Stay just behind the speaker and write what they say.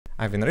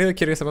I've been really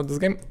curious about this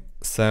game,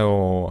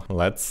 so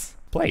let's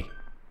play.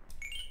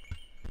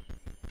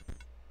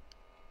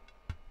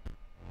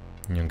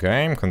 New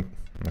game,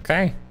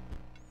 okay.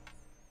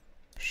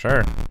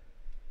 Sure.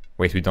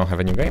 Wait, we don't have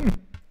a new game?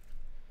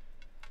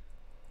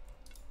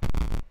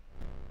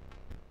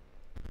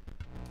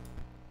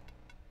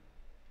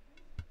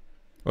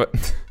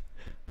 What?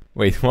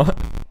 Wait, what?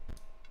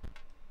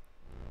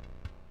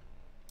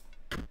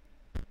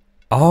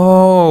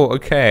 Oh,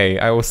 okay,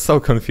 I was so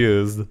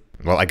confused.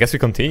 Well, I guess we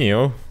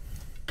continue.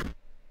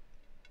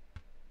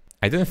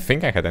 I didn't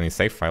think I had any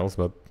save files,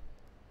 but...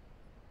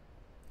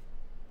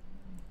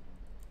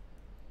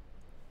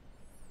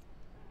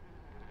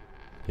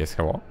 Yes,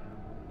 hello?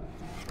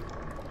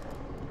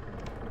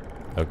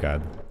 Oh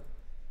god.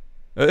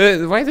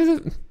 Why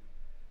did it...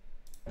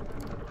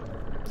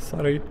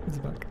 Sorry, it's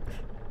back.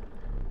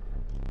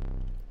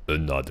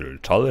 Another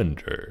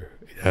challenger.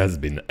 It has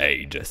been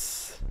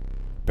ages.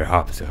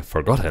 Perhaps you have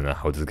forgotten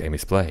how this game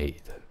is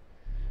played.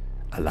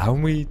 Allow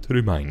me to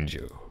remind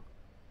you.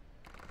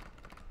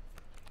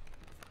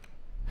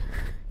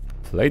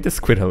 Play the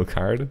squirrel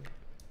card.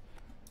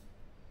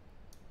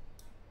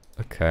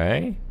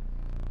 Okay.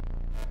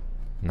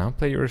 Now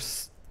play your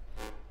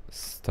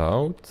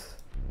stout.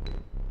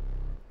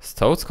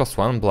 Stouts cost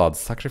 1 blood.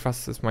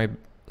 Sacrifices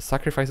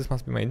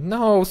must be made.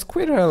 No,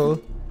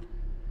 squirrel!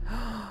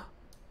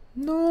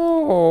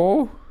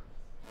 No!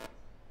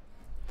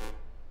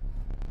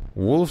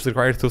 Wolves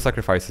require 2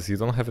 sacrifices. You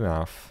don't have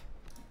enough.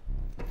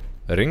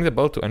 Ring the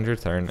bell to end your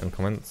turn and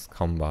commence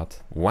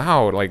combat.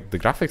 Wow, like the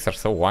graphics are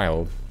so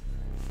wild.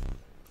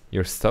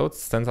 Your stout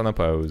stands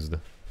unopposed.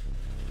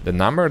 The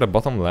number at the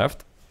bottom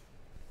left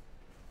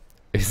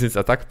is its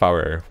attack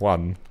power,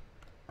 1.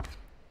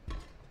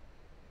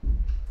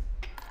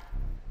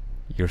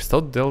 Your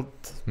stout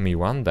dealt me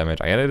 1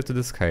 damage, I added it to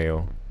the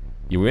scale.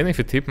 You win if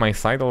you tip my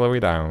side all the way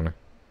down.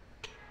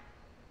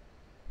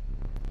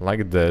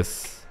 Like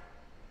this.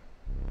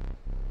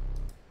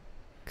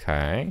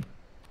 Okay.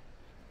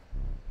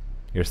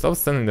 Your stout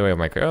stands in the way of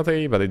my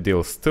coyote, but it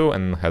deals 2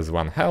 and has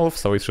 1 health,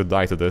 so it should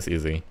die to this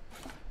easy.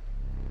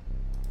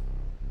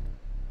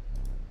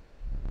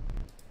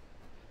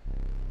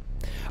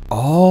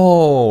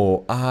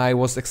 Oh, I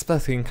was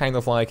expecting kind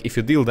of like if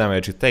you deal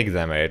damage, you take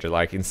damage,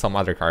 like in some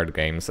other card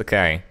games.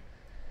 Okay.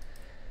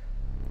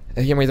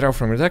 You may draw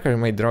from your deck, or you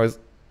may draw.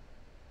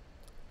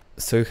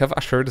 So you have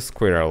assured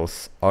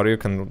squirrels, or you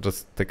can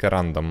just take a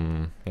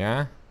random.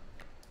 Yeah.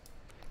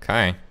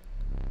 Okay.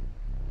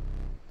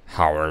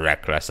 How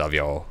reckless of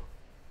you.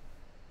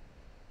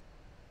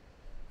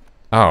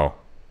 Oh.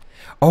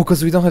 Oh,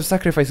 because we don't have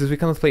sacrifices, we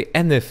cannot play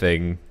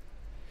anything.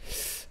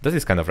 That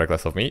is kind of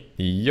reckless of me.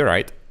 You're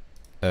right.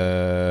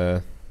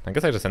 I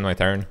guess I just end my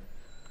turn.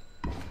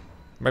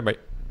 Bye bye.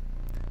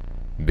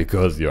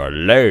 Because you are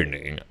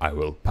learning, I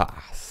will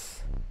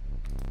pass.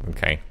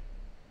 Okay.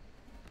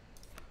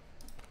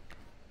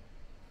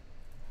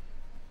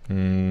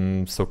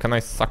 So can I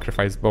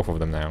sacrifice both of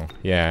them now?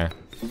 Yeah.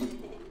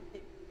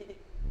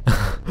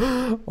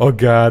 Oh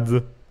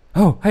god.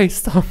 Oh, hey,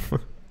 stop.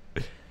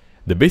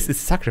 The beast is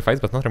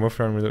sacrificed but not removed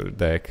from the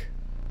deck.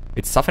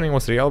 Its softening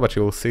was real, but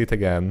you will see it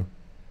again.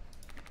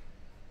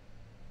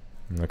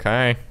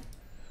 Okay.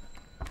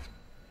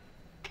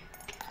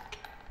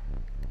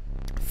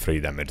 3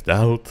 damage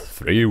dealt,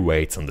 3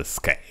 weights on the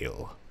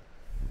scale.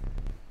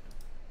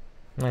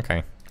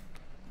 Okay.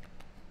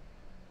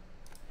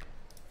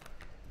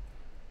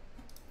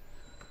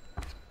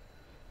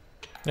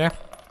 Yeah.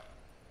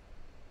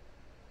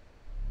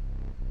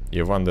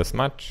 You won this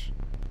match?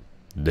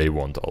 They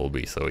won't all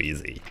be so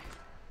easy.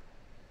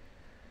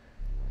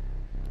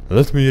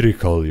 Let me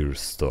recall your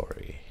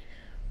story.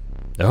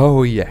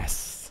 Oh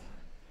yes.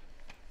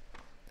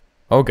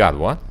 Oh god,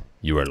 what?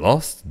 You were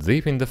lost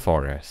deep in the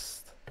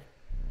forest.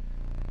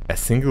 A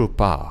single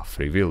path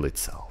revealed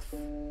itself.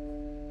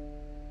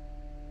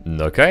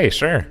 Okay,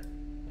 sure.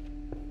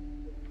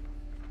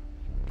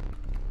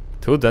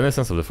 2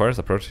 denizens of the forest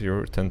approach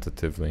you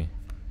tentatively.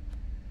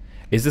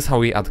 Is this how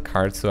we add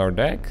cards to our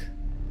deck?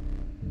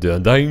 The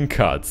undying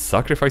cat.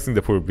 Sacrificing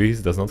the poor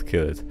beast does not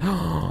kill it.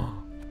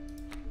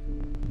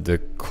 The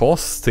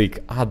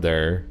caustic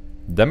adder.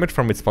 Damage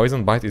from its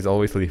poison bite is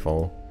always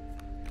lethal.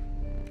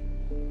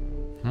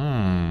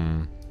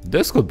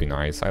 This could be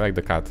nice. I like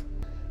the cat.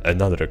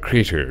 Another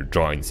creature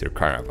joins your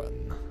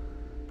caravan.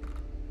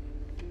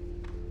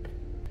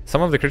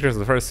 Some of the creatures of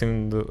the forest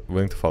seemed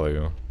willing to follow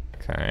you.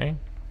 Okay.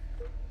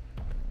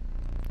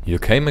 You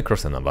came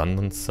across an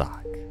abandoned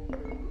sack.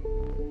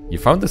 You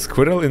found a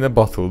squirrel in a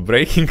bottle,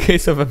 break in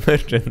case of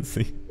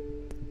emergency.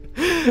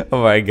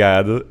 Oh my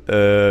god.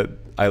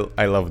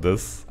 I love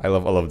this. I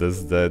love all of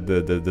this.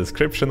 The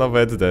description of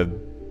it, the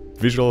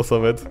visuals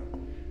of it.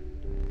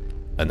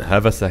 And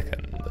have a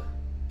second.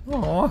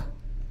 Aww.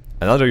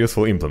 Another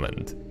useful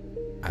implement.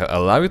 I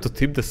allow you to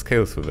tip the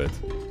scales with it.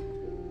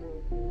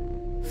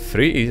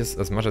 3 is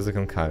as much as you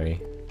can carry.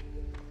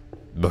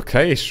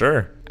 Okay,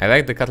 sure. I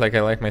like the cat like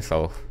I like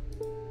myself.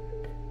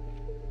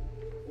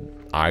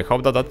 I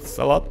hope that that's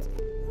a lot.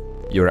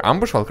 Your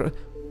ambush while...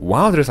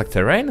 Wow, there's like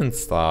terrain and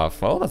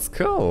stuff. Oh, that's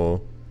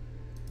cool.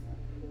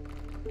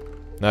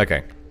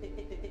 Okay.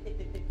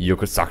 You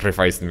could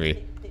sacrifice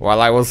me while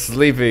I was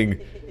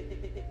sleeping.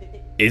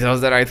 It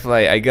was the right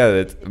play, I get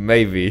it.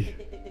 Maybe.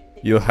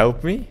 You'll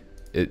help me?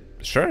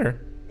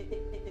 Sure.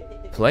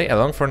 Play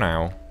along for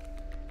now.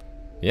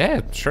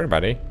 Yeah, sure,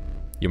 buddy.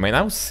 You may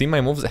now see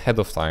my moves ahead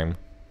of time.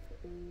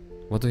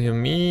 What do you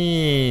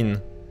mean?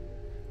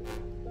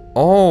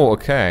 Oh,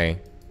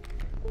 okay.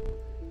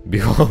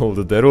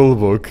 Behold, the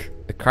rulebook.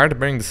 A card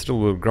bearing this rule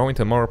will grow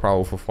into a more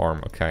powerful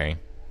form. Okay.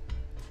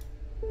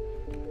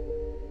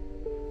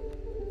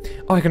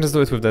 Oh, I can just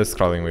do it with the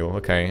scrolling wheel.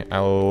 Okay,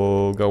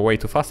 I'll go way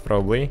too fast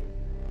probably.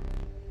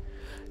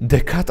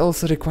 The cat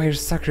also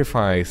requires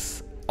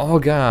sacrifice. Oh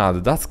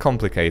god, that's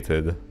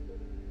complicated.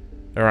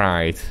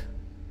 Right.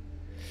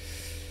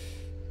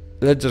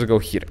 Let's just go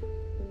here.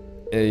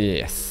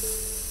 Yes.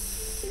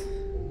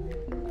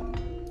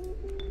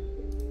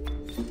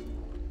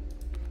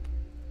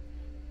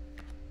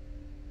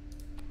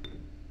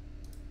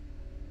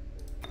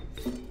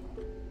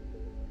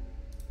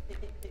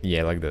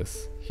 Yeah, like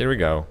this. Here we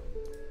go.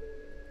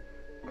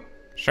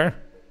 Sure.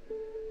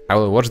 I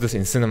will watch this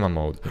in cinema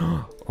mode.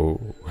 Oh.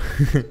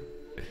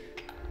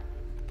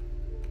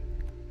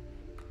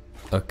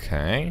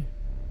 Okay.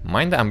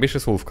 Mind the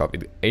ambitious wolf cub.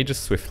 It ages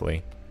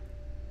swiftly.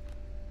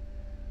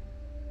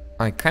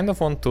 I kind of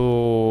want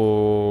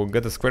to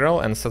get a squirrel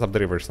and set up the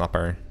river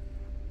snapper.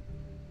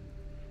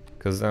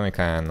 Because then I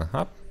can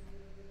hop.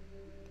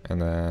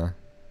 And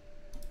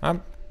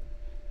hop.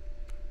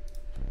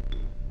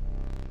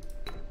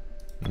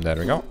 There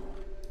we go.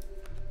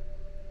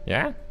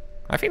 Yeah,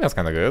 I think that's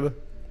kind of good.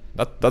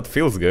 That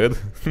feels good.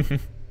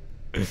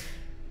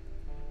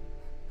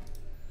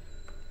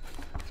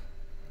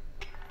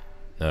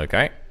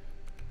 Okay.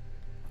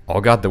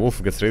 Oh god, the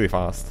wolf gets really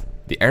fast.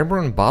 The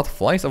airborne bat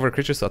flies over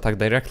creatures to attack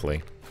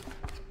directly.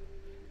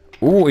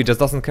 Ooh, it just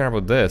doesn't care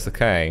about this.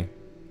 Okay.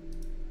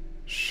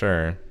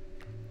 Sure.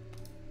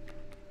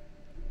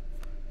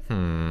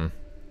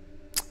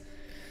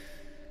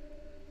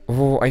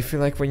 Oh, I feel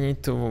like we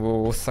need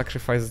to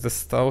sacrifice the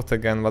stout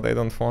again, but I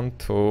don't want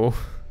to.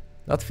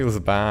 That feels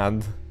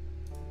bad.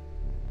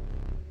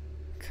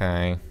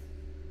 Okay.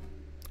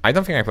 I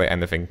don't think I play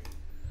anything.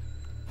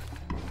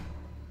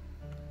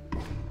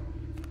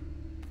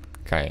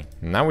 Okay,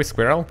 now we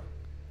squirrel.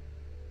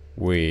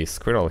 We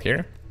squirrel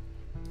here.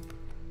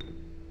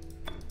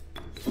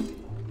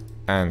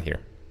 And here.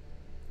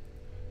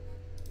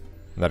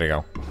 There you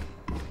go.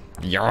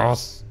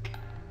 Yes!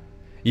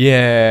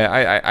 Yeah,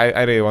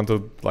 I really want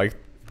to, like,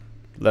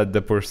 let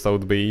the poor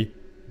stout be.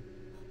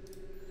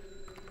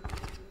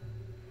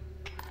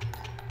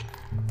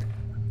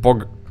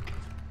 Pog.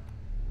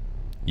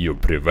 You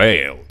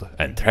prevailed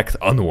and trekked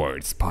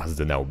onwards past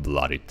the now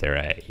bloody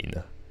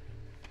terrain.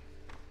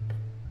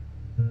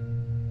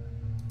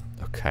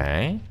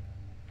 Okay.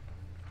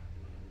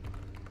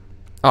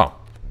 Oh.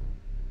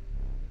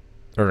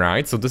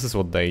 Right, so this is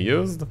what they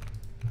used.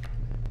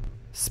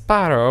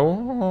 Sparrow.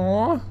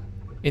 Aww.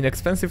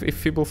 Inexpensive if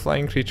feeble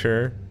flying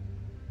creature.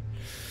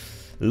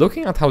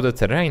 Looking at how the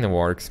terrain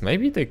works,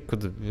 maybe they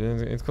could...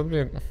 it could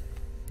be...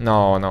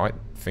 No, I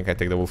think I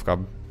take the wolf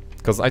cub.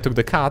 Because I took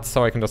the cat,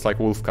 so I can just like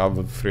wolf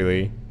cub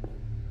freely.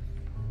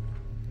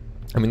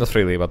 I mean, not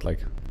freely, but like...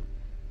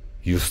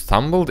 You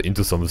stumbled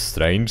into some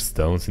strange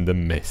stones in the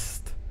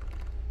mist.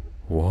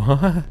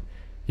 What?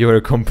 You were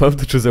compelled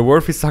to choose a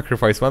worthy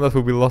sacrifice, one that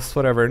will be lost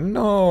forever.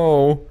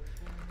 No!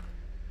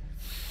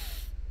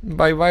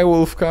 Bye bye,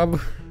 wolf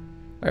cub.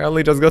 I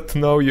only just got to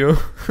know you.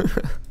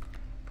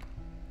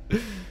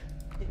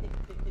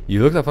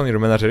 You looked upon your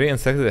menagerie and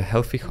selected a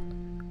healthy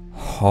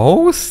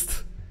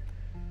host?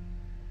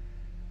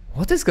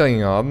 What is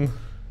going on?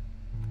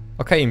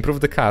 Okay, improve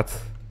the cat.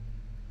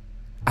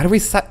 Are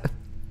we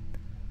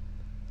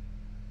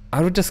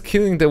Are we just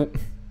killing the...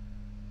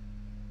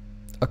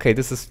 Okay,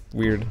 this is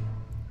weird.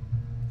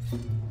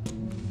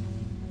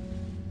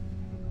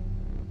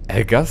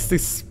 A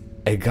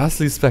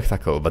ghastly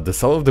spectacle, but the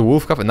soul of the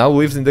wolf cub now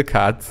lives in the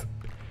cat.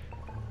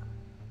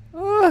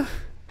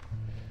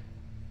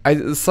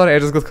 Sorry, I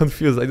just got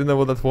confused. I didn't know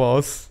what that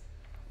was.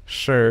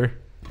 Sure.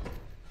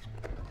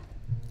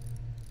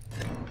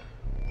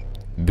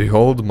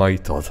 Behold my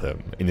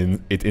totem.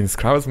 It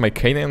inscribes my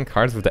canine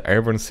cards with the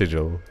airborne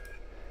sigil.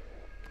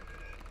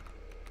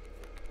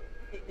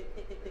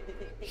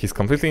 He's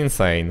completely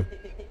insane.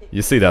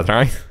 You see that,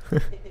 right?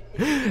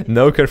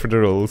 No care for the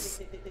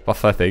rules.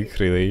 Pathetic,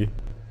 really.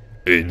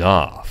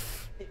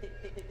 Enough.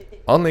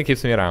 Only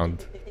keeps me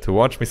around to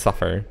watch me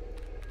suffer.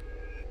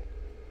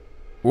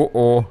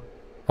 Uh-oh.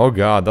 Oh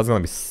god, that's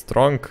gonna be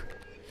strong.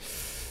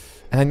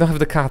 And I don't have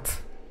the cat.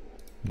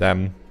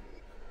 Damn.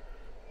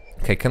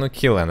 Okay, can we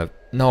kill any?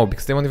 No,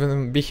 because they won't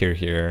even be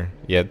here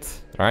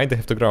yet, right? They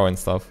have to grow and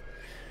stuff.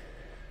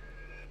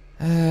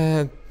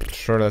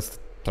 Sure, let's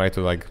try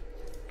to like...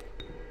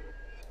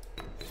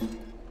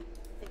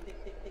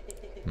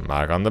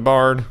 Mark on the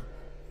board.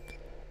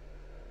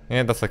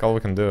 Yeah, that's like all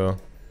we can do.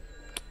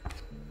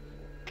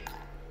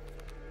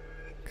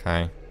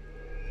 Okay.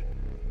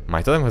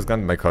 My totem has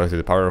granted my collective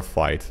the power of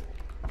flight.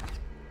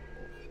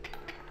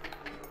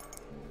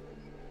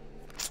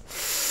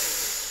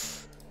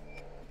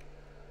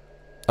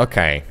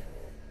 Okay.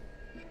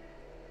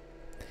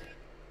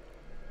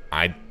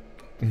 I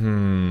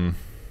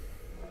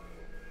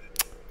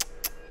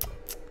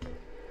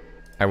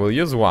will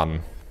use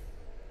one.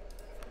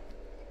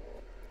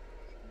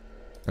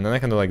 And then I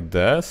can do like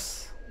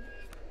this.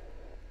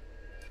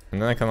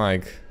 And then I can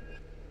like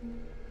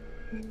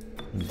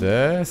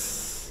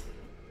this.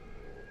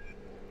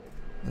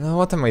 No,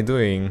 what am I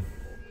doing?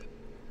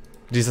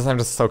 Jesus, I'm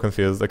just so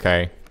confused.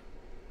 Okay.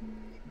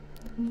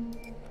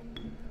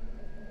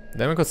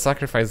 Then we could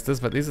sacrifice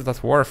this, but is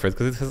that worth it?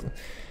 Because it has...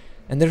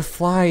 And they're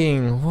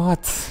flying,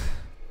 what?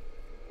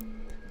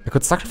 I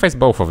could sacrifice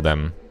both of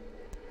them.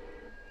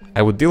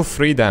 I would deal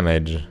 3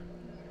 damage.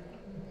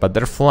 But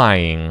they're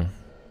flying.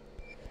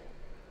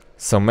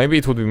 So maybe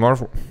it would be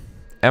more...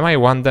 Am I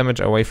 1 damage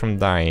away from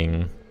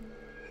dying?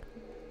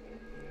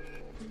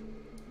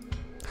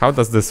 How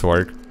does this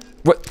work?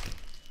 What?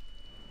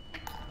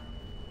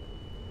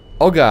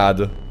 Oh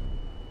god.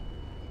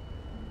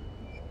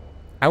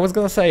 I was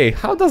gonna say,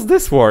 how does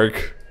this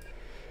work?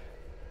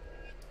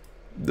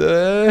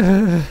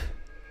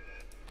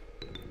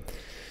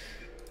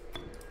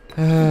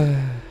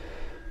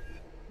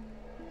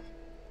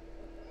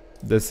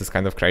 This is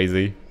kind of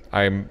crazy.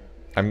 I'm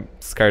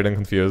scared and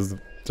confused.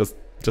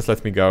 Just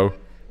let me go.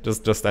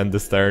 Just end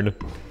this turn.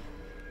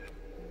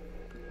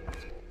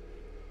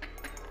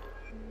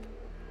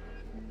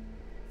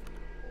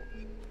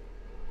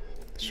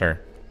 Sure.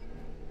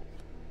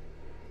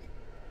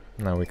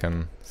 Now we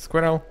can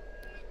squirrel.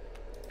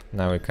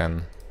 Now we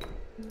can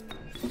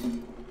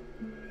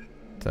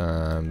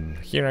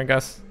here, I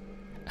guess.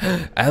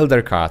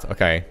 Elder cat.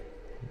 Okay.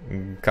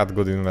 Cat,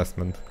 good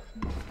investment.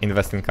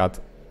 Invest in cat.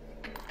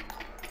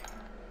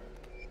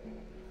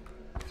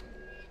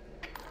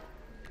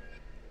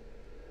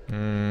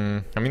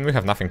 I mean, we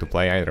have nothing to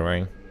play either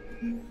way.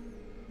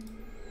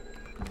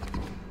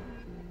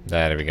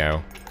 There we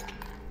go.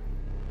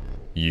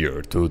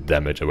 You're 2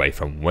 damage away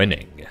from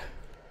winning.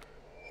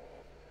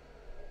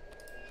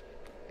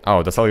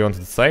 Oh, that's all you wanted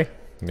to say?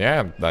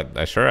 Yeah,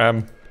 I sure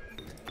am.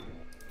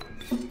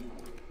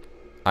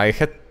 I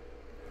had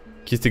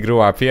Kitty grew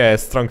up, yeah,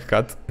 strong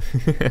cat.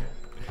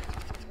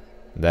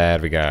 There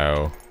we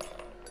go.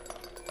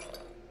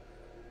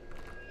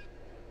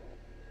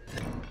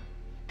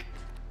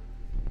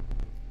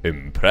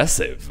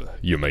 Impressive.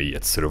 You may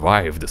yet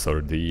survive this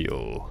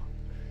ordeal.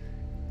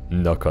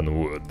 Knock on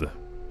wood.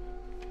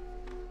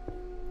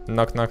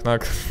 Knock, knock,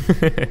 knock.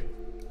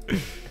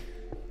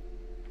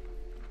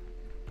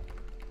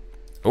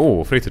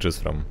 Oh, 3 to choose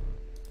from.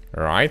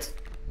 Right.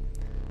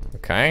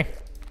 Okay.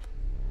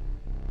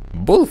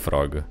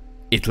 Bullfrog.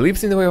 It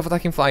leaps in the way of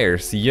attacking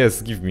flyers.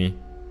 Yes, give me.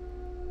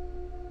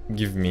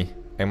 Give me.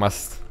 I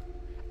must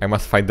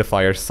fight the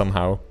flyers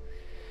somehow.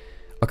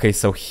 Okay,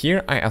 so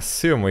here I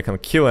assume we can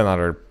kill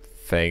another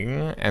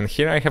thing, and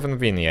here I haven't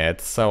been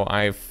yet, so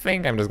I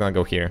think I'm just gonna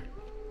go here.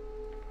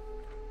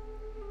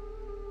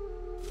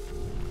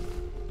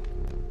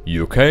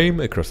 You came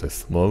across a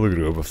small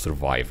group of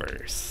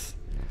survivors.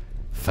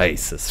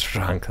 Faces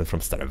shrunken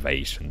from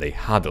starvation, they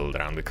huddled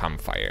around the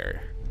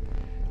campfire.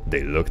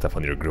 They looked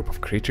upon your group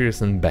of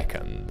creatures and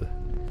beckoned.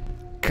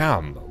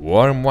 Come,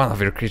 warm one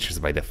of your creatures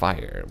by the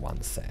fire,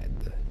 one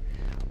said.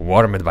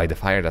 Warm it by the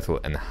fire that will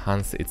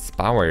enhance its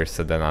power,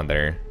 said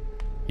another.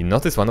 You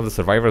notice one of the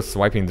survivors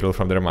swiping drill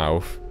from their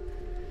mouth.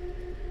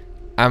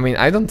 I mean,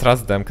 I don't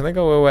trust them. Can I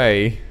go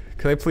away?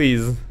 Can I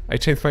please? I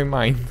changed my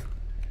mind.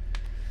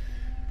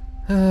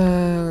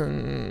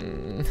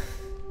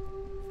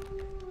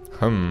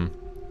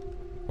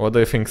 What do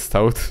you think,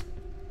 Stout?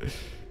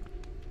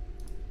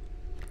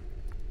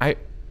 I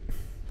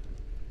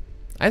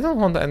don't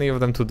want any of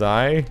them to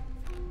die.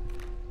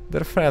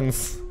 They're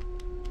friends.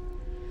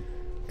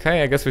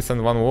 Okay, I guess we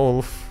send one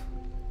wolf.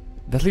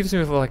 That leaves me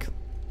with like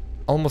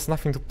almost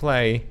nothing to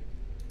play.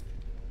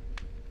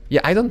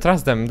 Yeah, I don't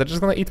trust them. They're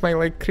just gonna eat my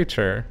like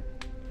creature.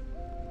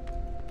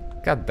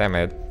 God damn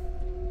it.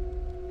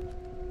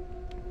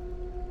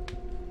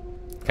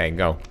 Okay,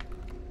 go.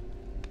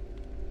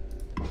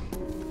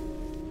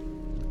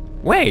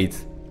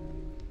 Wait!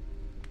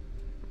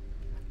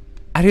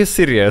 Are you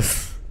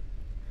serious?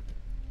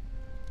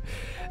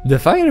 The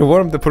fire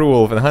warmed the poor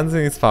wolf,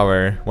 enhancing its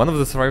power. One of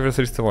the survivors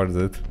reached towards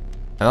it.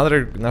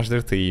 Another gnashed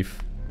their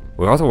teeth.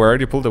 Without a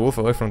word, you pulled the wolf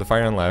away from the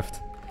fire and left.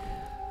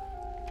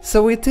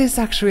 So it is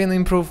actually an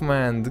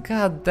improvement.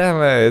 God damn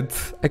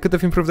it. I could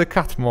have improved the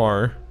cat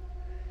more.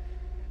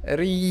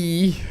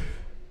 I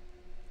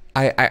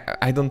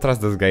don't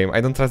trust this game.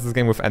 I don't trust this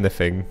game with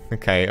anything.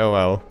 Okay, oh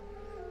well.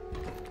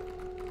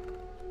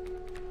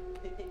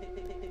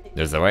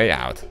 There's a way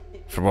out.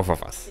 For both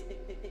of us.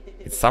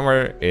 It's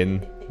somewhere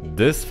in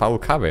this foul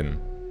cabin.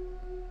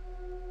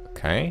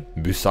 Okay.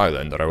 Be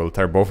silent or I will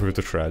tear both of you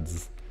to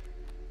shreds.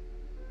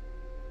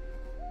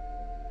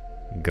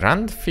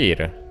 Grand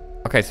Fear.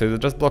 Okay, so it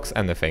just blocks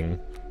anything.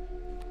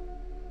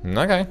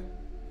 Okay.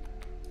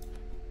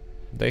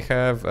 They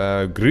have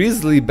a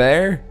grizzly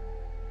bear.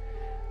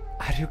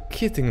 Are you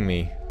kidding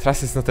me?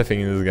 Trust is not a thing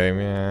in this game,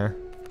 yeah.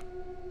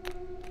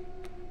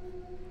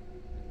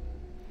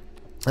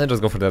 I'll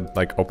just go for that,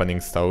 like,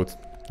 opening stout,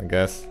 I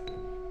guess.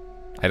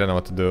 I don't know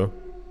what to do.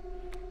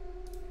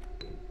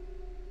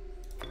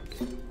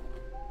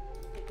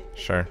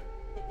 Sure.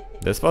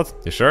 This spot?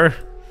 You sure?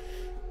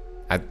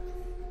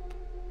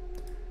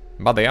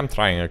 Buddy, I'm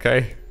trying,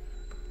 okay?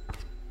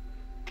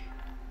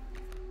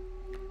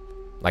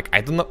 Like,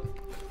 I don't know...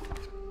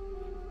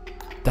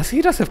 Does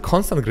he just have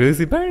constant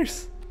grizzly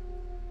bears?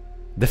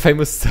 The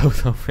famous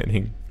stout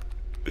opening.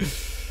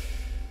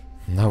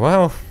 No,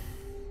 well...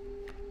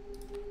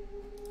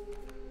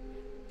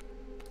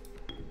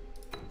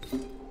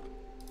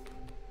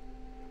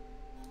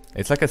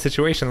 It's like a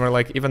situation where,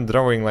 like, even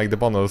drawing, like, the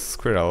bonus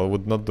squirrel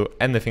would not do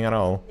anything at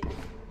all.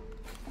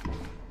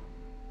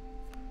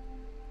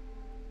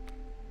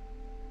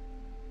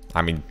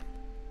 I mean...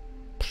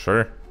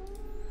 Sure.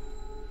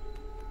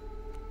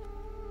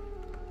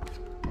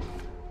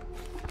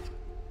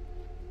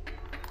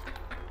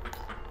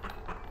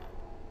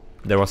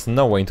 There was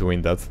no way to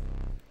win that.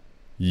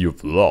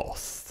 You've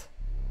lost.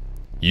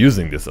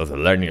 Using this as a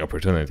learning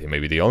opportunity may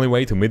be the only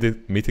way to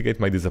mitigate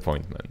my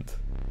disappointment.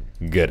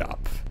 Get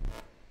up.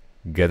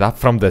 Get up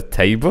from the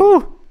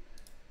table?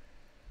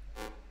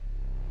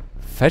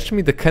 Fetch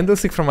me the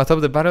candlestick from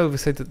atop the barrel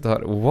beside the door.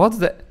 What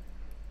the...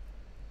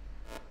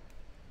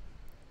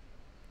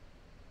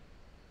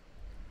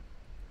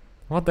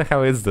 What the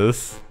hell is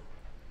this?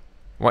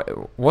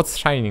 What's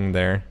shining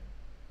there?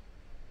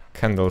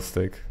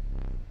 Candlestick.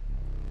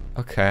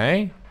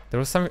 Okay. There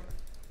was some...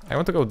 I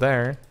want to go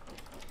there.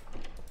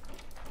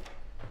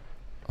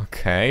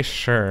 Okay,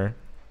 sure.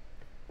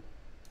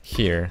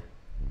 Here.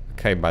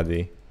 Okay,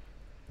 buddy.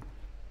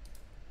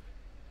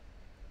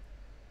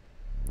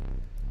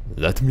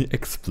 Let me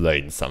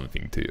explain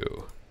something to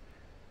you.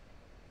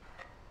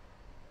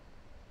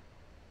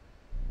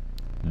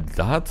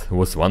 That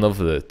was one of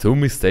the 2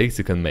 mistakes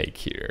you can make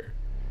here.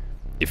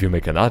 If you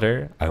make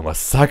another, I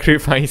must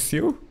sacrifice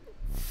you.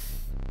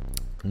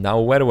 Now,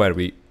 where were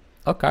we?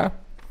 Okay.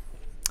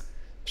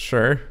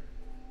 Sure.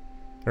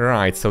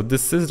 Right, so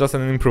this is just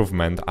an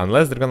improvement,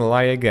 unless they're gonna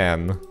lie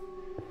again.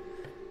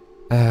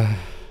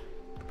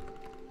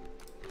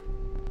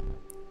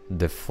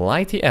 The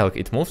flighty elk,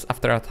 it moves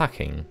after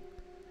attacking.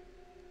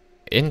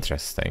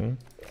 Interesting.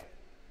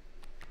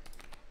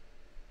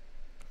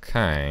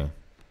 Okay.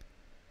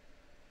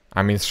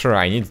 I mean, sure,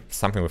 I need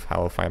something with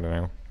health, I don't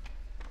know.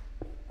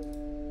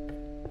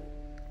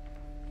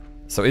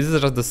 So is it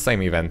just the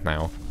same event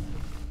now?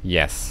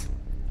 Yes.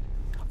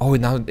 Oh,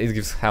 now it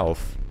gives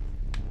health.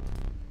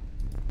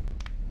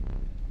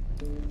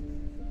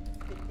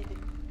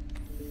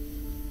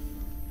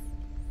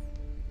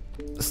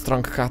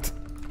 Strong cat.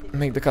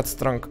 Make the cat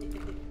strong.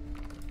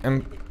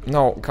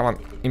 No, come on,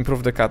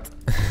 improve the cat.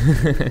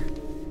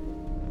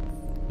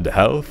 The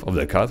health of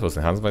the cat was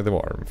enhanced by the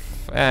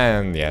warmth.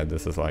 And yeah,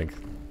 this is like...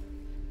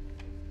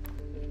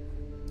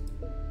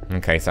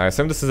 Okay, so I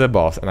assume this is a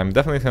boss, and I'm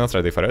definitely not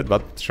ready for it,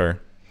 but sure.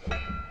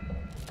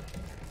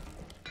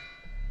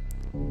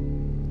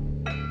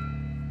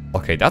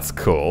 Okay, that's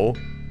cool.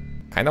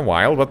 Kinda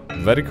wild, but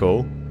very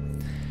cool.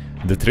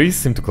 The trees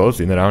seemed to close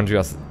in around you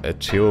as a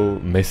chill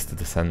mist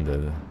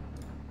descended.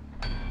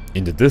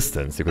 In the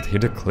distance, you could hear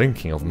the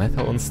clinking of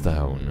metal on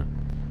stone.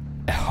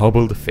 A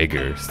hobbled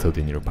figure stood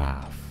in your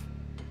path.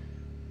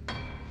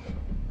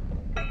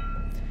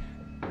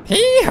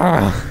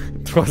 Hee-haw!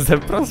 It was the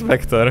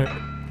prospector.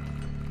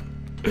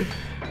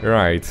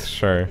 Right,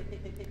 sure.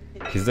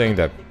 He's doing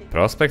the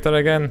prospector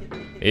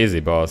again? Easy,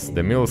 boss.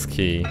 The mill's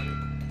key.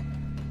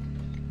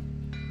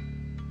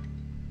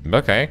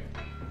 Okay,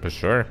 for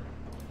sure.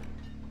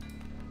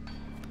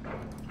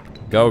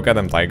 Go get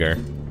him, tiger.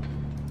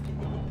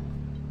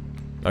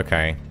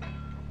 Okay.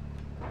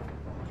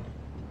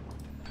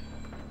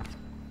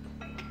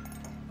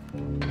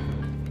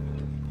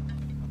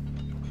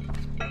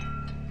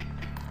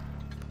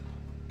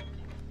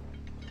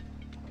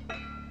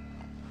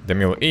 The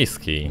mule is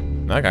key.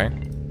 Okay.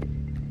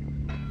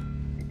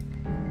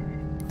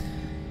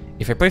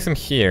 If I place him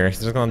here, he's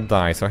just gonna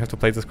die, so I have to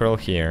place the squirrel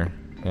here.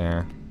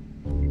 Yeah.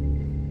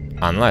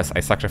 Unless I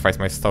sacrifice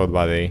my stout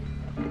body.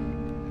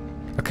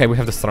 Okay, we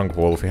have the strong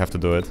wolf, we have to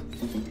do it.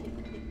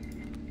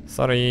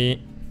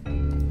 Sorry.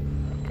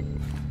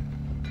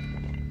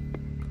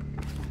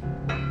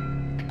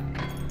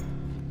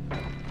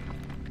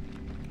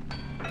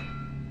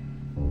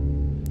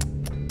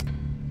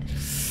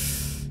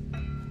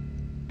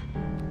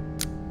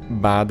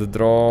 Bad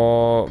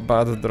draw,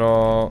 bad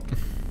draw.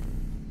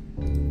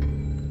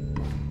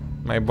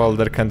 My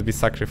boulder can't be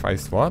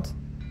sacrificed, what?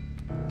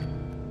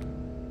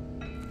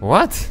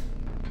 What?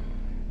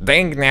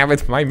 Dang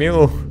nabbit, my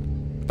mule.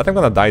 But I'm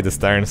gonna die this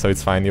turn, so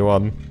it's fine, you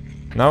won.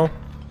 No?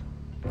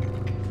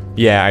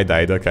 Yeah, I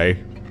died,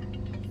 okay.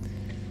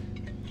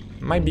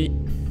 Might be...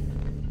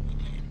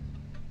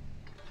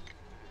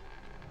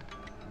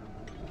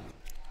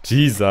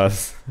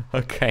 Jesus,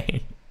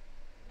 okay.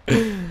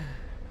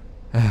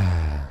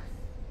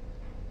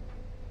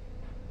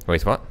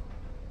 Wait, what?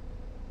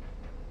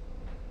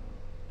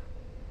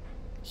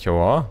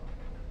 What?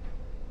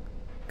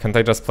 Can't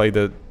I just play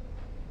the...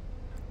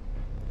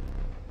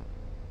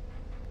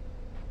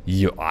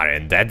 You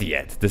aren't dead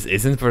yet. This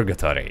isn't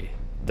purgatory,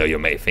 though you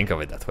may think of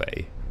it that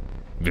way.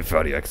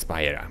 Before you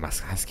expire, I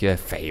must ask you a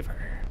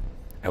favor.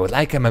 I would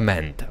like a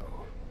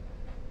memento.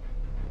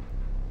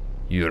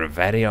 Your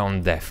very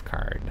own death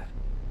card.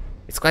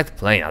 It's quite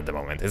plain at the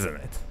moment, isn't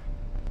it?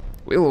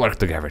 We'll work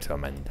together to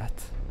amend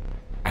that.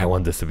 I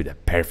want this to be the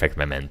perfect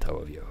memento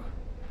of you.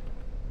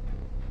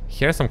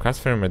 Here are some cards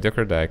for a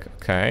mediocre deck.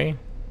 Okay.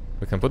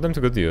 We can put them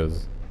to good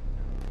use.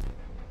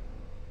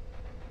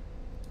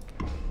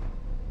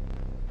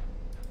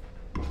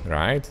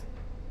 Right.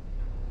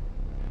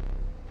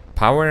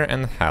 Power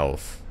and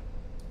health.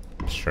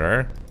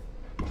 Sure.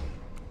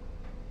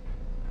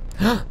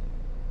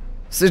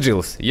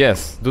 Sigils.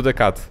 Yes, do the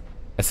cut.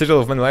 A sigil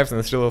of many lives and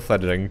a sigil of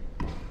fledgling.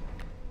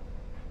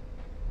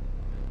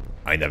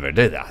 I never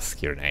did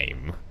ask your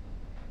name.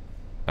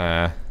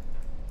 Add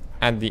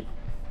the...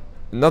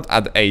 Not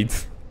add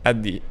 8.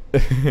 Add the...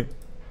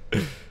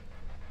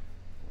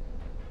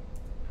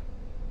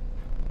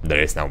 There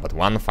is now but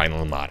one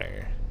final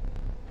matter.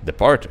 The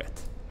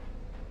portrait.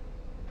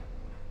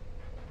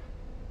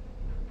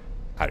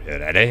 Are you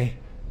ready?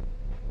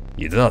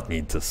 You do not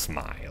need to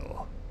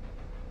smile.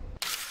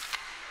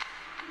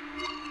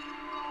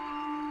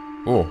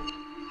 Oh.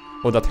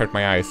 Oh, that hurt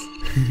my eyes.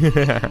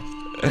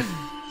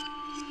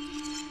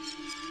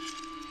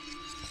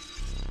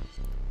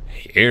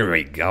 Here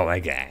we go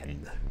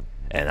again.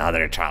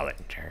 Another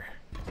challenger.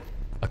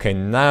 Okay,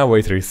 now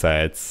it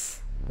resets.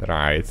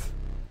 Right.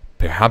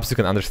 Perhaps you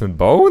can understand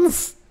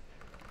bones?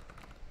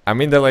 I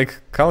mean, they're like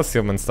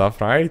calcium and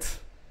stuff, right?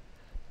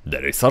 The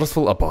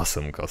resourceful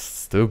opossum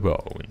costs 2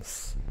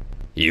 bones.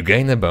 You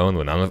gain a bone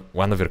when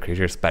one of your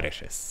creatures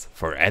perishes,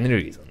 for any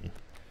reason.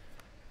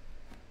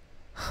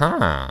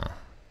 Huh.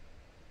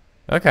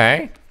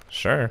 Okay,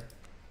 sure.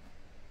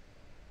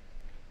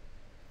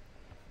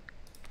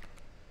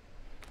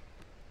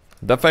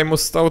 The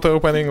famous stout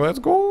opening, let's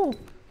go!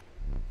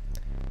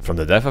 From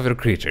the death of your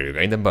creature, you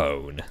gain a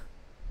bone.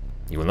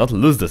 You will not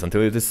lose this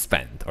until it is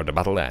spent, or the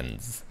battle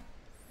ends.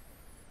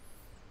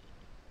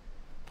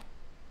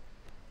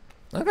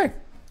 Okay,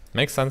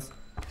 makes sense.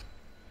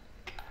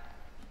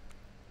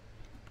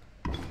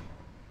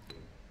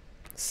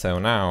 So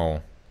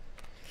now...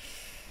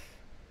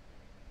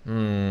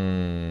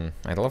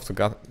 I'd love to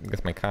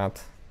get my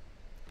cat.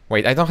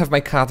 Wait, I don't have my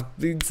cat.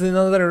 It's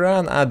another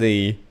run,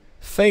 Addy.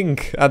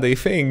 Think, Addy,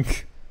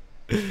 think.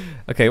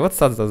 Okay, what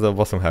stats does the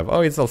bossum have?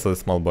 Oh, it's also a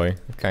small boy.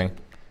 Okay.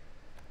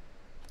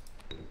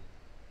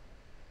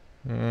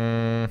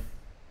 I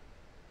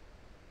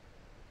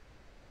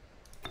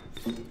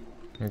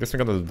guess we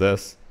gotta do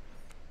this.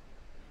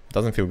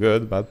 Doesn't feel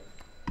good, but...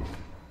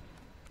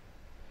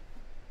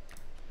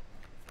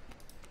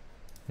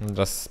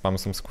 Just spam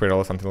some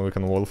squirrels until we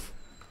can wolf.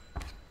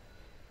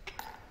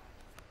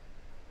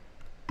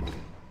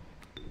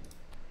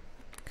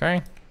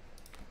 Okay.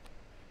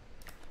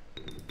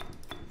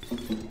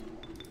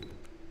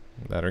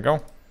 There we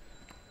go.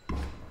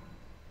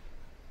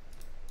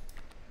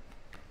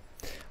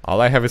 All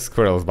I have is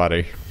squirrels,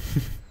 buddy.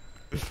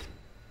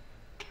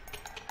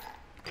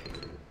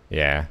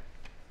 Yeah.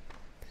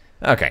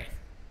 Okay.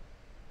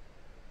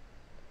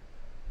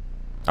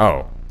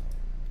 Oh.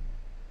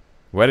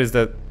 Where is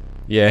that?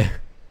 Yeah.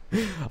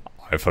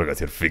 I forgot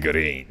your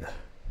figurine.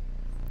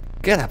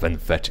 Get up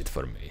and fetch it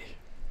for me.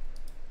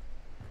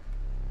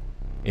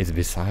 It's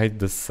beside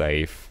the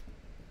safe.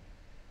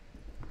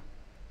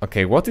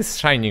 Okay, what is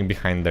shining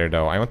behind there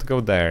though? I want to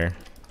go there.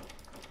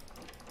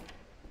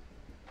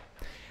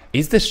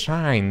 Is the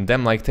shine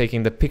them like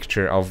taking the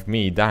picture of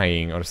me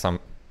dying or some...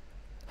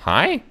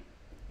 Hi?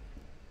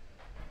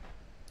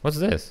 What's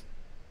this?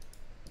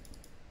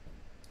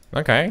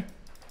 Okay.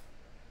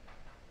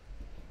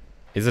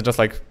 Is it just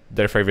like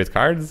their favorite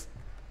cards?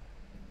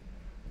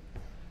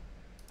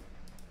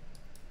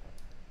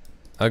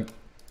 Oh,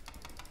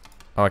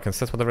 I can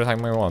set whatever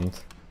time I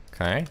want.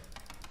 Okay.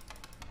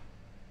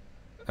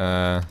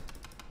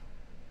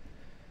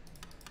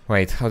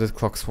 Wait, how did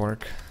clocks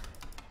work?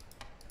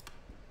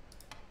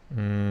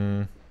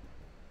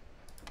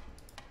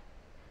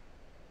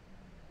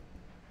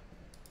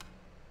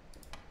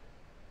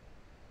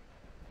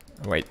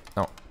 Wait,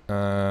 no.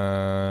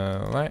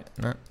 What?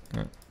 No,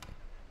 no.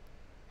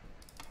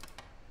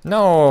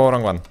 No,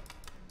 wrong one.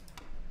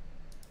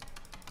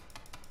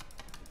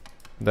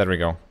 There we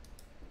go.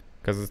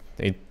 Because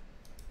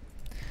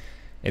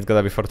it's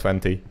gotta be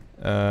 420.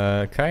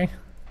 Okay.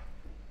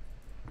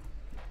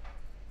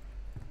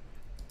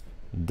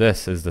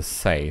 This is the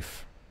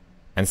safe.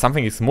 And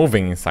something is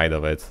moving inside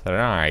of it.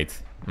 Right.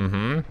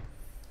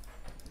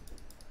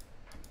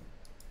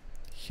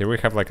 Here we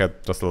have like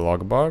just a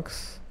log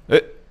box.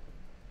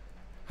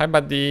 Hi,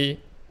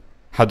 buddy.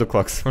 How do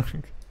clocks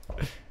work?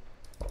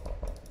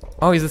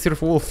 Oh, is this your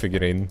wolf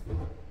figurine?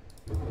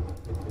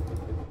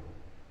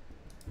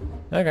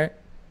 Okay.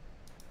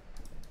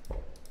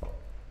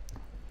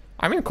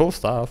 I mean, cool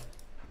stuff.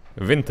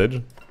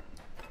 Vintage.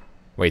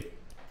 Wait,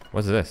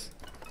 what's this?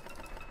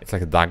 It's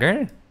like a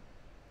dagger?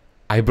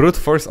 I brute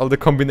force all the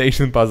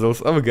combination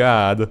puzzles. Oh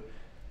god.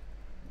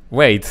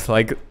 Wait,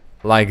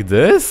 like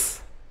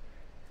this?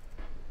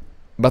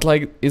 But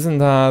like, isn't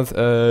that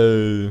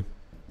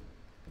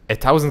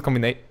 1,000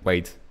 combination?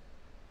 Wait.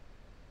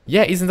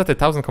 Yeah, isn't that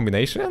 1,000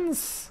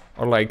 combinations?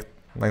 Or like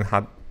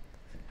 900?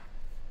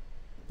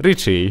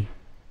 Richie,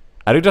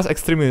 are you just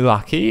extremely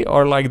lucky,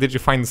 or like did you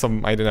find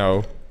some, I don't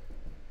know,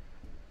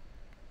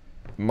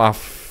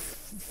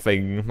 math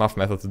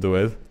method to do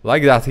it?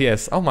 Like that,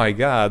 yes. Oh my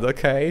god,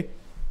 okay.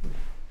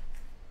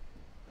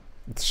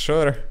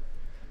 Sure.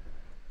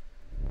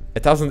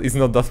 1,000 is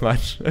not that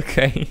much,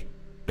 okay.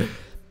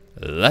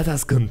 Let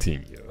us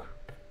continue.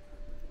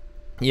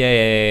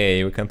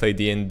 Yay, we can play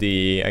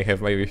D&D. I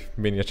have my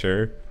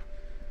miniature.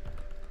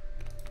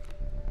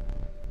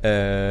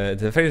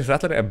 The phrase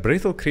rattler, a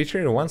brittle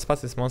creature, one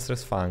spots its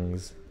monstrous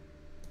fangs.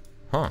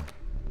 Huh.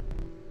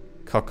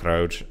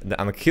 Cockroach. The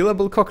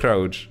unkillable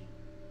cockroach.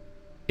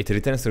 It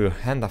returns to your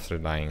hand after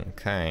dying.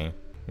 Okay.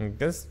 I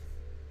guess.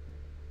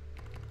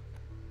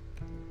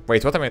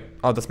 Wait, what am I?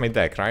 Oh, that's my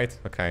deck, right?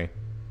 Okay.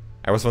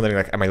 I was wondering,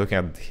 like, am I looking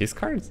at his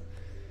cards?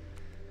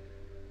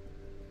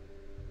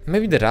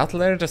 Maybe the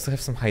rattler, just to have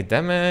some high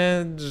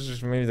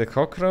damage. Maybe the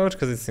cockroach,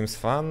 because it seems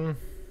fun.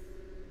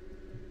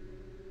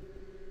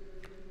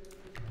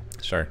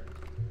 Sure.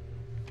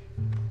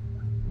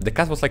 The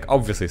cat was like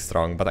obviously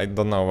strong, but I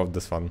don't know about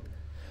this one.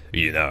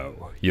 You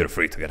know, you're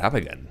free to get up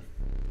again.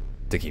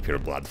 To keep your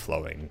blood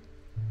flowing.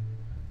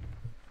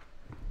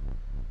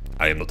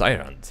 I am no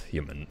tyrant,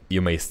 human.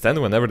 You may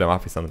stand whenever the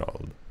map is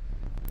unrolled.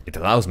 It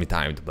allows me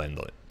time to plan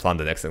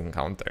the next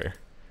encounter.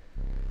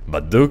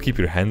 But do keep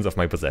your hands off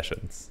my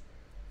possessions.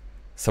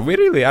 So we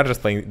really are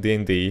just playing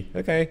D&D,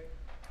 okay.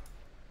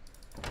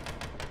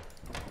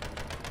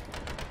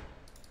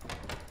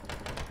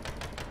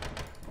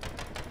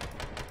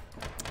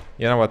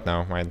 You know what,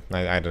 no, I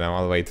don't know,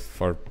 I'll wait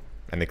for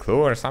any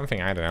clue or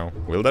something, I don't know.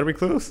 Will there be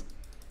clues?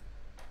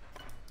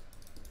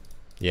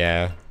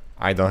 Yeah,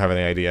 I don't have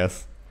any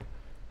ideas.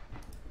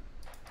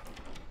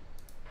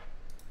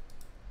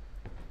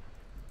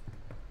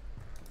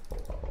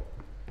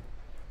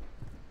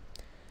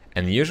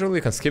 And usually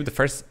you can skip the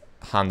first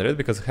 100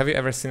 because have you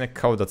ever seen a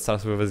code that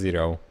starts with a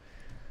 0?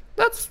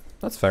 That's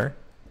fair.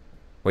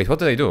 Wait, what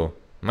did I do?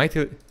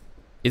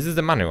 Is this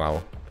the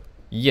manual?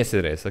 Yes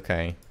it is,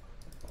 okay.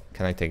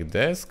 Can I take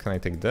this? Can I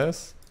take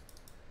this?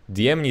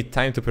 DM need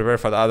time to prepare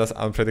for Ada's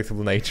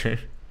unpredictable nature.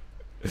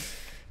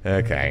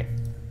 Okay.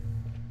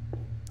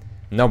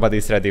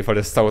 Nobody's ready for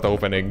the stout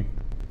opening.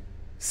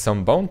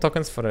 Some bone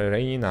tokens for a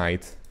rainy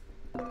night.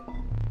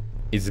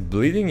 Its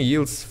bleeding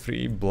yields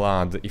free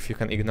blood if you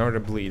can ignore the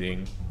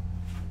bleeding.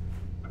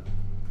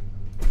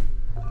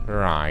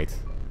 Right.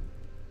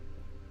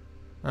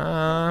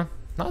 That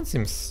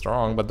seems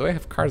strong, but do I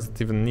have cards that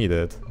even need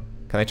it?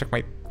 Can I check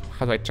my...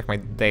 How do I check my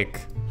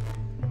deck?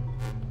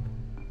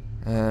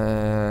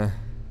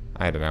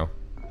 I don't know.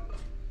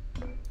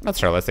 Not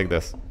sure, let's take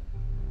this.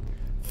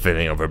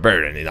 Feeling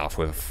overburdened enough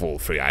with full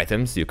free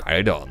items, you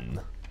carried on.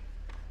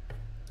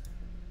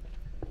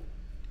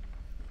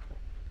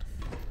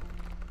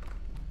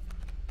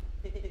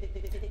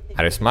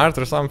 Are you smart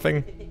or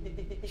something?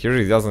 He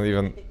really doesn't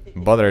even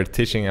bother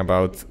teaching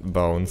about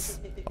bones.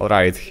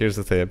 Alright, here's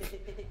the tip.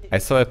 I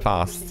saw a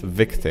past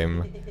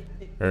victim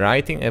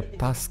writing a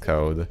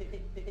passcode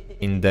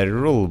in the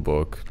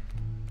rulebook.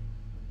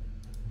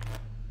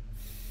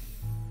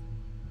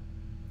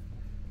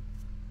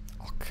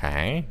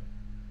 Okay.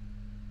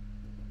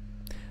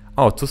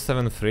 Oh,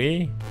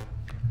 273?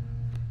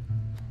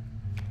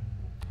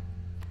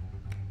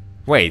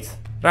 Wait,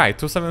 right,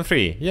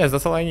 273. Yes,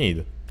 that's all I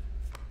need.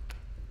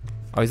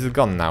 Oh, is it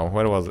gone now?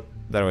 Where was it?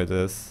 There it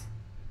is.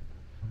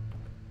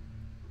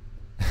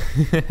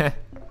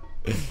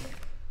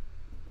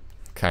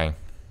 Okay.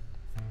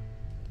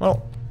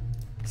 Well,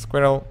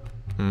 squirrel.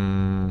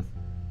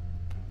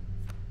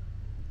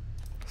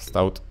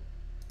 Stout.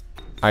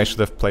 I should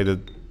have played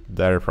it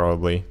there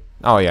probably.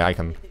 Oh yeah, I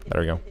can. There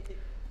we go.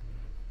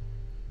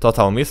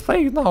 Total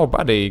misplay? No,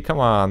 buddy, come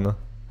on.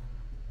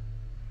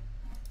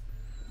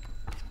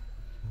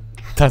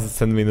 That's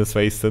 10 minutes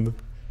wasted.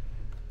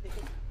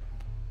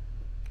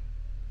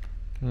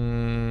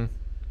 So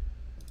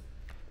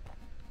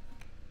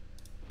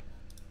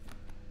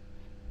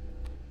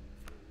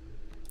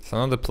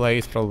now the play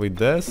is probably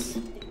this.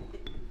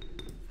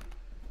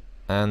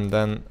 And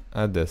then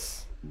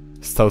this.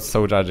 Stout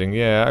so judging.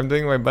 Yeah, I'm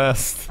doing my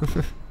best.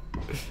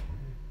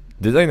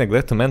 Did I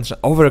neglect to mention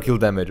overkill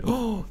damage?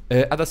 Oh,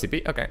 add a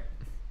CP? Okay.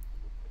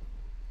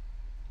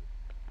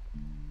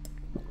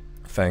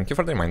 Thank you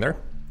for the reminder.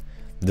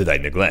 Did I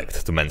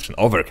neglect to mention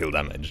overkill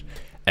damage?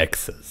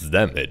 Excess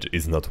damage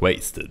is not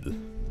wasted.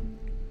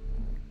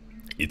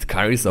 It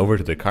carries over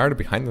to the card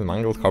behind the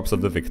mangled corpse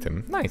of the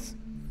victim. Nice.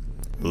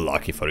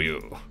 Lucky for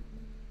you.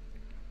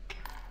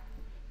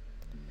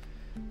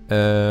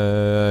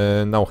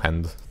 No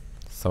hand.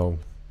 So,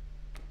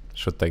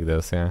 should take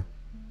this, yeah.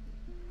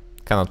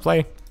 Cannot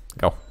play.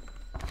 Go.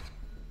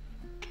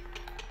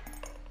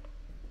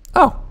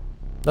 Oh,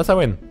 that's a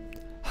win.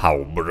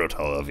 How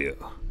brutal of you.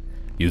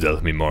 You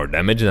dealt me more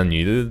damage than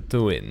you did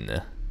to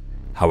win.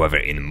 However,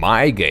 in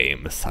my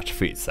game, such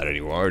feats are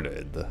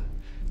rewarded.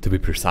 To be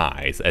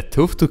precise, a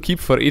tooth to keep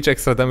for each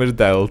extra damage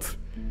dealt.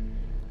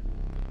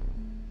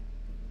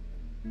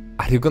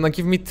 Are you gonna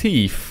give me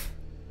teeth?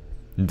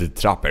 The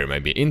trapper may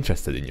be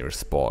interested in your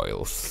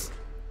spoils.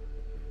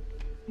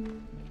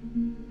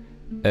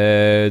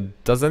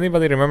 Does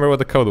anybody remember what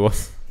the code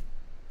was?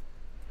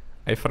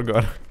 I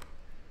forgot.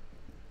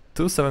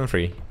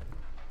 273.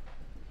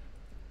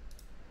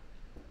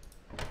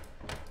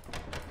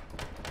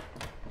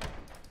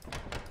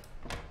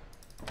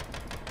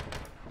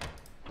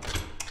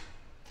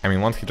 I mean,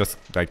 won't he just,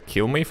 like,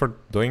 kill me for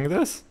doing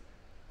this?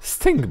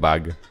 Stink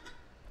bug.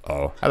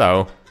 Oh,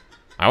 hello.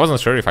 I wasn't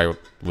sure if I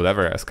would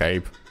ever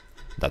escape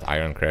that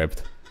iron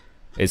crypt.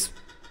 Is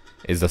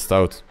the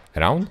stout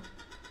around?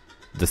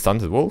 The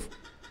stunted wolf?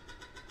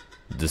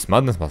 This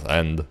madness must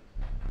end.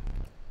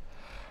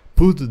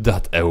 Put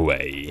that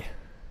away.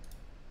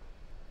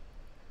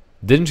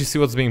 Didn't you see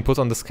what's being put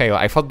on the scale?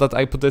 I thought that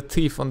I put the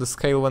teeth on the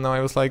scale when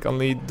I was like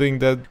only doing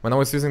that when I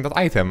was using that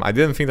item. I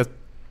didn't think that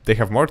they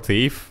have more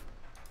teeth.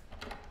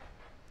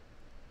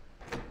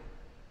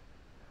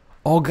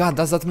 Oh god,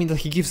 does that mean that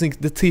he gives me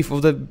the teeth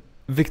of the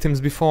victims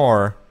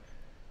before?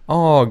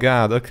 Oh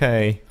god,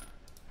 okay.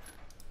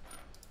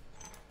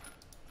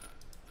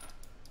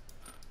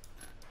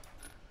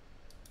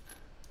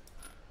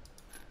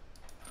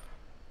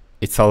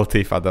 It's all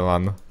teeth,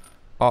 Adamanth.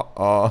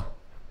 Uh-oh.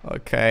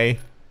 Okay.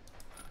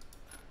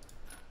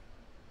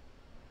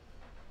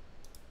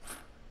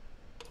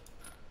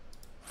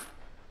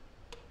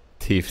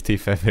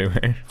 Teeth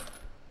everywhere.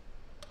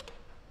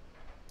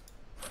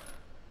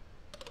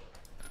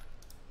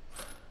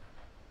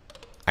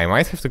 I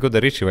might have to go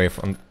the Richie way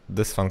on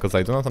this one, because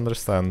I do not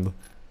understand.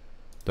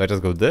 Do I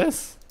just go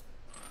this?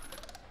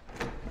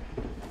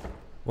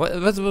 What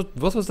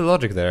was the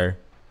logic there?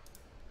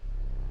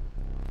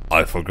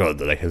 I forgot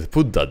that I had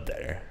put that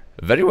there.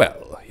 Very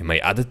well, you may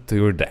add it to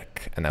your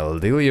deck, and I'll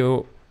deal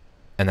you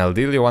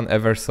one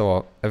every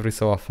so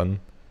often.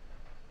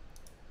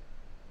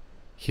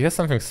 He has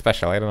something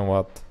special, I don't know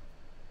what.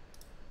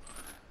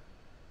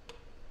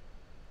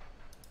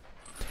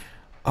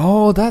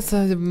 Oh, that's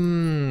a...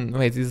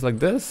 wait, is it like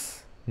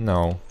this?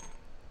 No.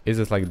 Is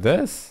it like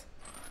this?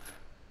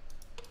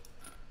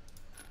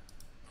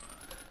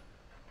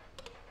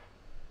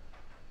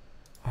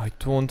 I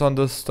don't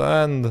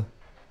understand.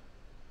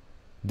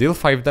 Deal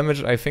 5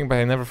 damage, I think, but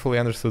I never fully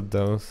understood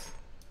those.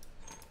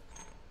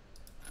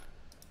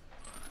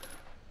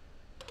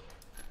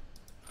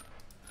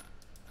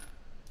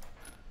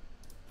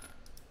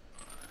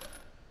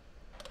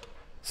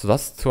 So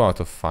that's 2 out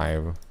of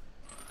 5.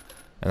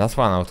 And that's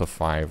 1 out of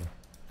 5.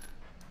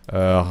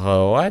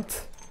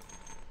 What?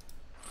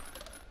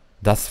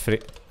 That's 3.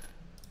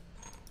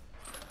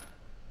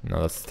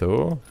 No, that's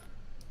 2.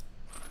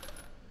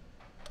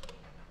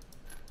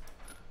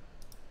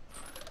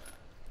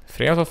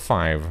 Three out of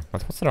 5.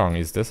 But what's wrong?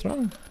 Is this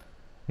wrong?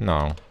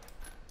 No.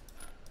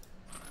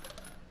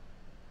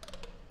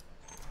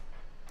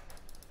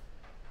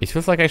 It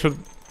feels like I should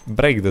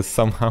break this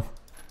somehow.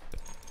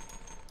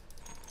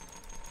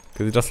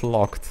 Because it just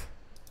locked.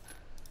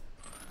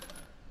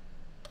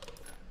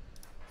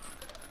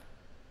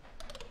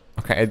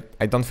 Okay,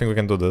 I don't think we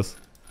can do this.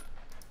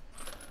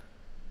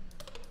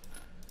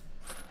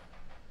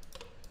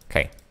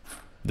 Okay.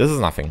 This is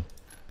nothing.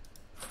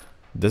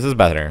 This is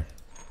better.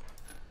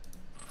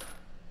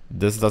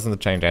 This doesn't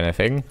change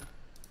anything.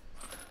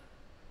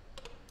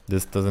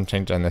 This doesn't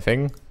change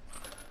anything.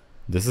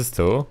 This is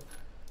 2.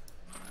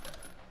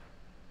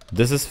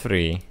 This is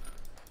 3.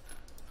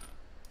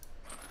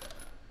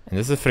 And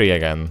this is 3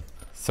 again.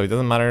 So it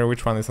doesn't matter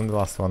which one is on the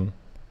last one.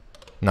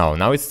 No,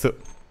 now it's 2.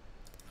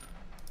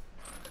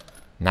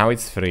 Now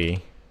it's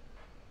 3.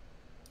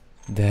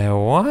 The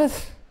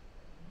what?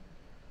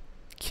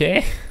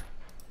 Okay.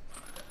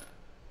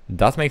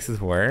 That makes it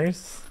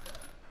worse.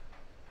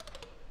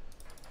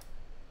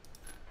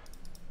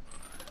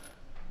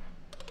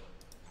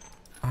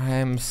 I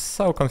am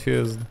so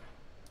confused.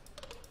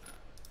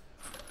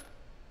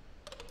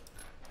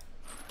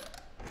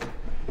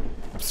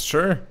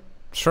 Sure,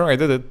 I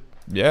did it.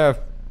 Yeah.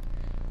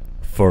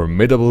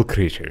 Formidable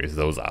creatures,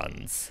 those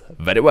ants.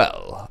 Very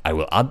well. I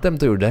will add them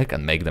to your deck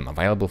and make them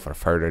available for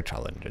further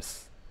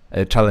challenges.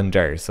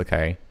 Challengers,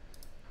 okay.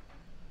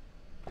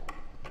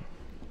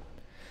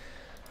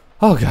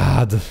 Oh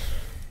god.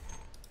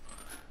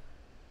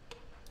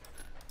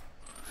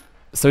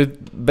 So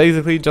it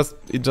basically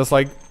just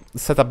like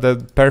set up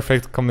the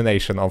perfect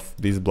combination of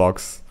these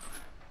blocks.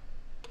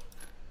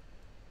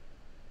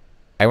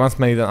 I once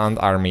made an ant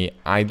army.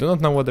 I do not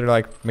know what their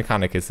like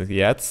mechanic is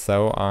yet,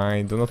 so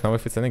I do not know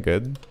if it's any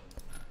good.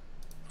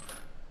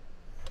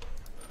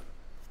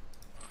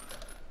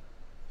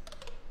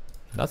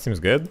 That seems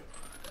good.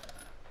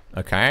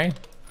 Okay.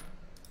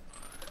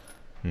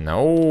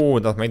 No,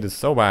 that made it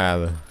so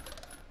bad.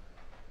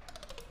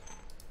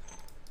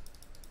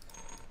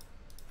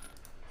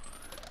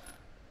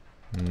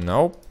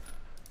 Nope.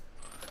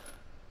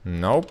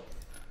 Nope.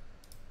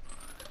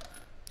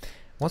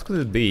 What could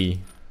it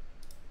be?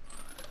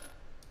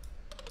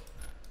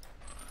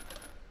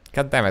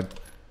 God damn it.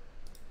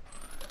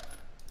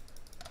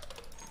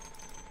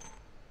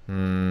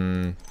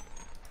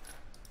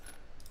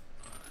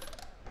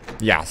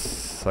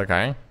 Yes,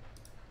 okay.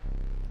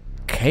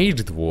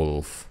 Caged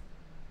wolf.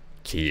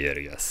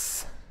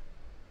 Curious.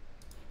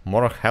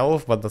 More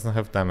health, but doesn't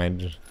have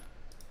damage.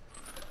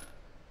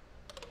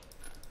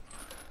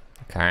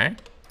 Okay.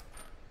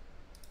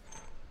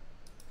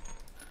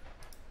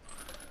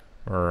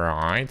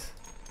 Right.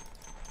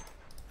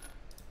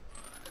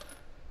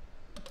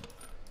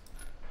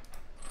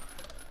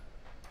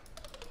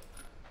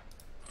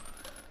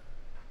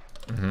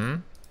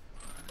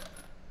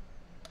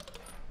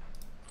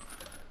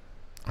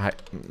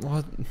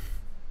 What?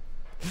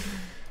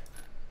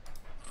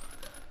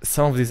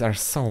 Some of these are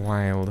so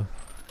wild.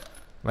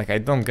 Like, I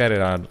don't get it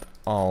at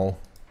all.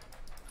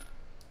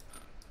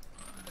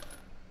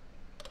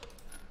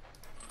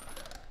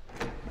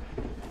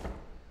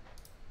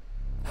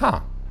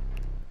 Huh.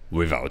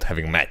 Without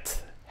having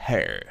met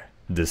her,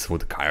 this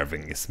wood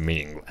carving is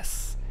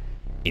meaningless.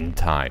 In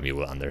time, you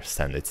will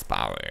understand its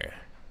power.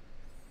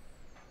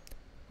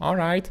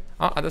 Alright.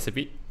 Oh, ada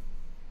CP.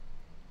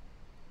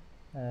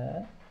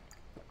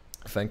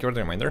 Thank you for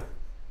the reminder.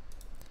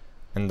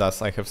 And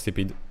thus I have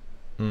CP'd.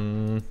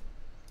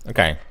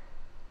 Okay.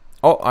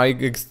 Oh,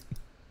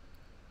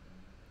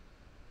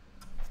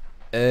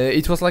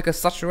 it was like a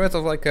statuette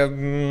of like a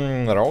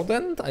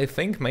rodent, I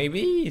think,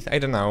 maybe? I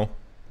don't know.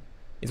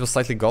 It was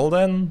slightly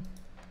golden.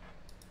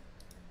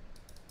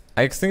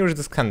 I extinguished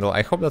this candle.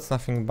 I hope that's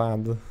nothing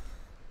bad.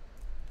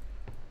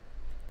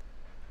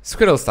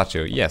 Squirrel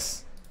statue,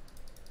 yes.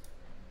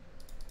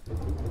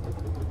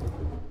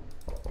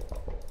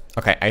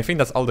 Okay, I think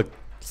that's all the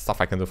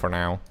stuff I can do for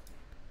now.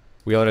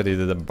 We already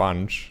did a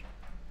bunch.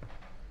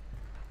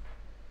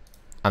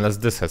 Unless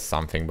this has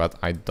something, but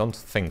I don't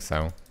think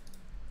so.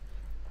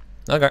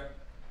 Okay.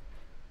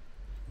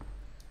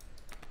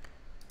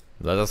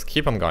 Let us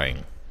keep on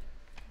going.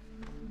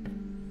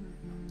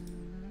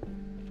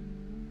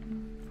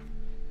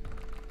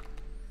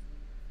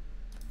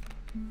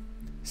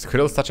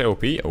 Squirrel statue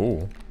OP?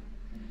 Oh.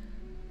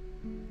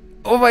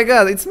 Oh my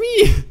god, it's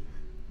me!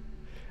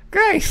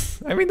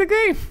 Guys, I'm in the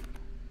game!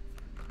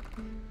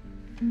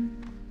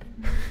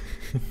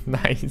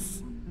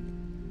 Nice.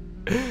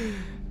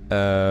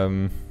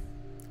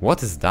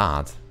 What is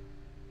that?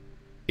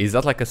 Is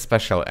that like a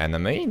special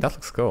enemy? That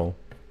looks cool.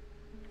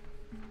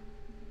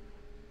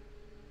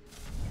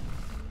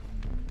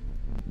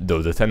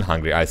 Though the 10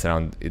 hungry eyes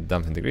around it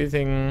dump into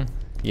greeting.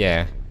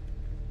 Yeah.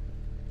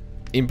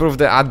 Improve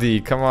the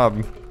Addy, come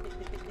on.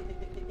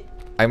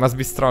 I must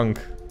be strong.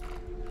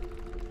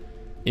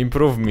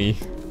 Improve me.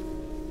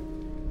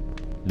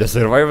 The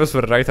survivors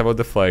were right about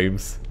the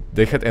flames.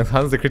 They had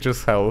enhanced the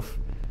creature's health.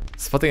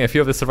 Spotting a few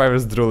of the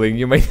survivors drooling,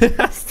 you made it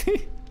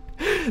nasty.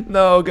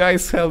 No,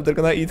 guys, help, they're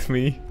gonna eat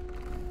me.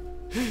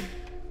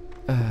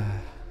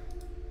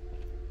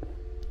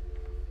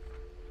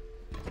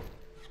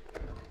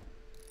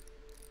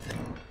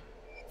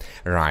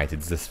 Right,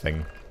 it's this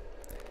thing.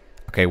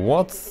 Okay,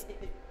 what?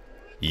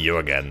 You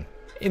again.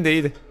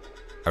 Indeed.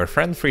 Our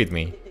friend freed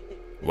me.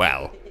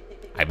 Well,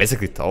 I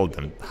basically told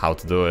them how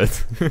to do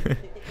it.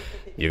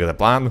 You got a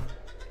plan?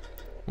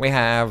 We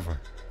have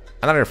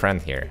another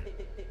friend here.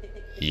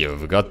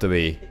 You've got to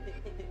be...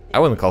 I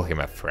wouldn't call him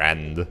a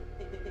friend,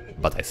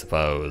 but I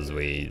suppose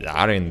we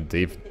are in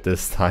deep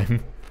this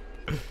time.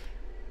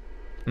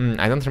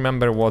 I don't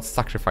remember what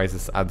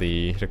sacrifices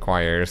Addy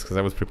requires, because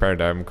I would prepare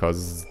them,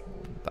 because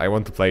I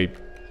want to play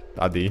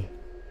Addy.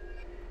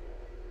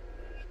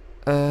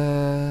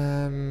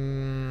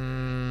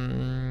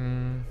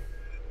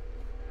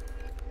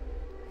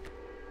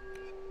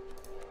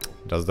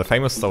 Just the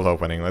famous soul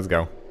opening, let's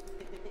go.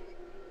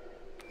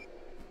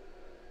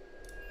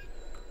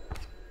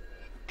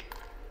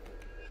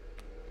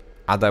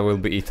 Ada will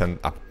be eaten,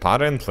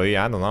 apparently,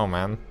 I don't know,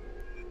 man.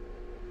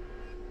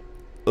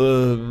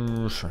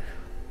 Sure.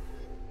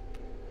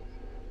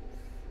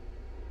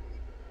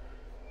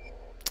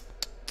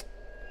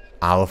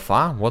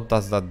 Alpha? What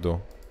does that do?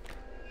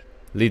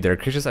 Leader,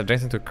 creatures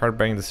adjacent to a card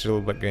bearing the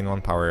seal but gain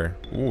 1 power.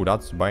 Ooh,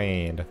 that's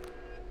bad.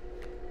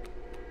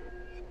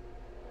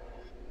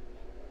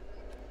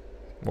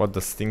 What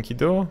does Stinky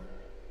do?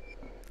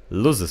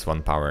 Loses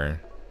 1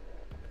 power.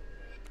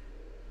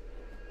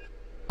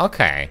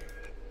 Okay.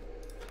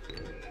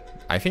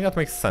 I think that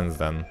makes sense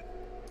then.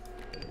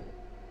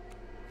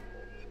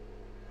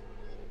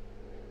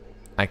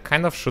 I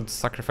kind of should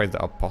sacrifice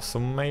the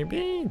opossum,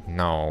 maybe?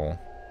 No.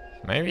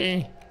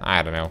 Maybe?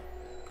 I don't know.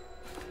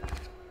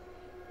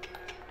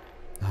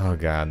 Oh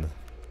god.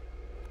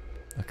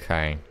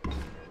 Okay.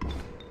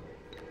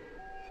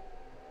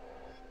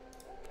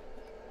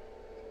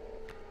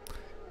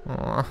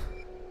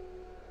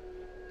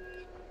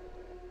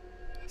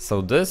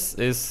 So this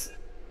is...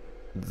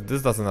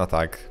 This doesn't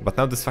attack, but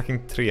now this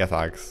fucking 3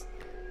 attacks.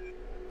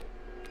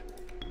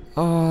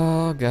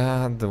 Oh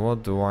god,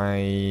 what do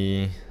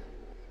I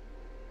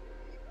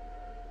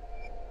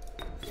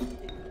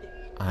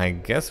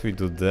guess we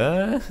do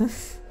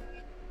this.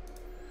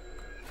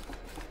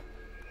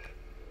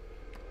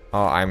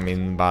 Oh, I'm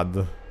in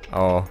bad.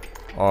 Oh,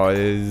 oh,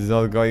 it's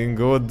not going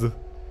good.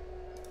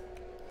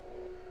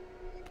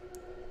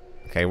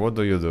 Okay, what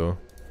do you do?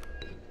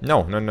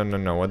 No, no, no, no,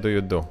 no, what do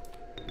you do?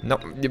 No.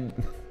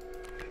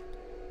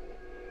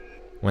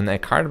 When a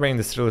card bearing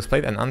the seal is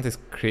played, an ant is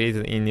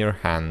created in your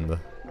hand.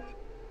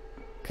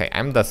 Okay,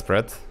 I'm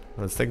desperate.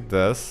 Let's take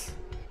this.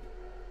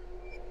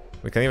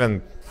 We can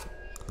even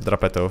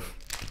drop it off.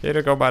 Here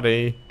you go,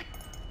 buddy.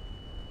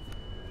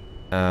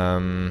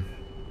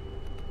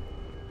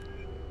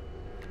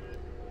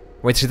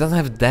 Wait, she doesn't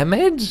have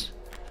damage?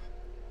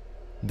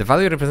 The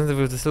value represented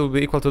with the seal will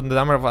be equal to the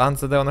number of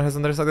ants that the owner has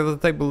on their side of the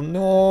table.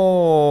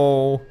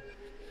 No.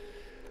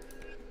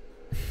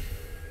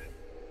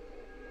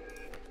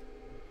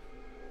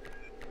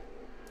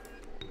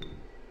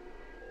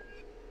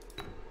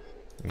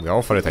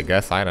 Go for it, I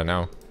guess. I don't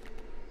know.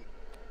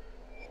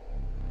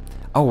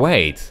 Oh,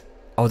 wait.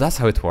 Oh, that's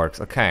how it works.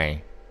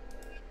 Okay.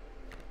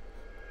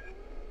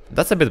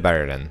 That's a bit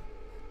better then.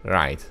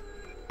 Right.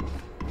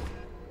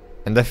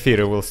 And the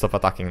Firu will stop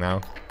attacking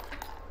now.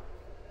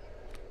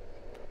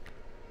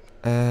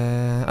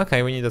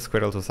 Okay, we need a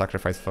squirrel to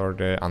sacrifice for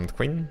the ant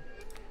queen.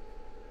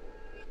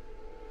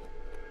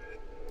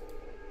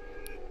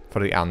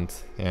 For the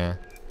ant, yeah.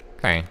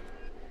 Okay.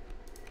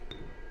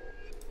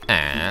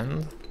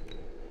 And...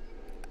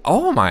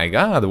 oh my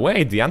god,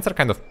 wait, the ants are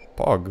kind of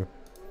pog.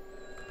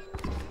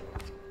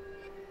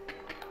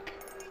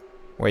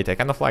 Wait, I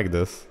kind of like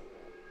this.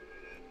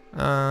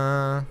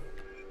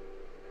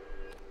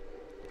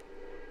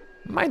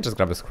 Might just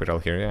grab a squirrel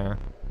here, yeah.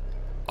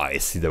 I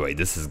see the way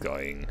this is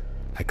going.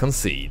 I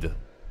concede.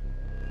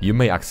 You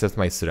may accept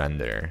my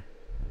surrender.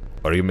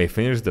 Or you may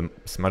finish the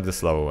smart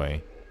slow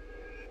way.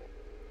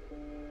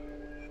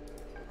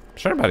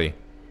 Sure, buddy.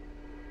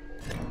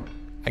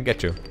 I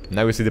get you.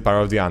 Now we see the power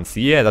of the ants.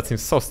 Yeah, that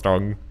seems so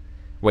strong.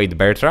 Wait,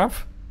 bear trap?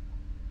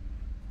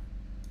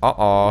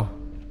 Uh-oh.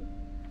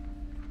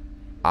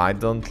 I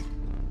don't...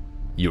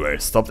 You were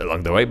stopped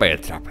along the way by a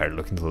trapper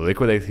looking to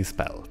liquidate his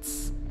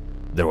pelts.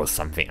 There was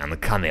something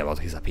uncanny about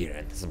his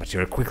appearance, but you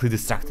were quickly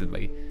distracted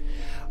by...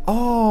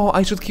 Oh,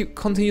 I should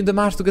continue the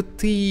march to get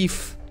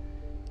thief.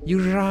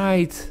 You're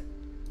right.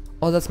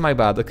 Oh, that's my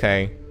bad,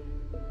 okay.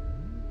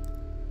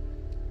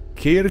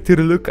 Care to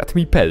look at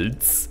me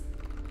pelts?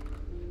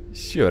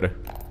 Sure.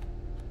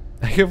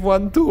 I have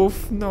one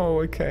tooth.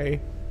 No, okay.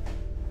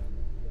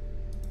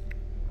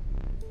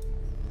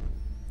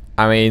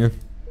 I mean...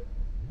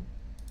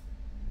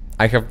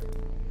 I have...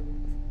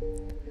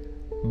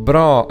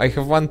 Bro, I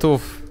have one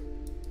tooth.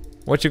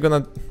 What you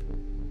gonna...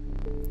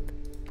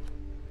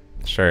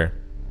 Sure.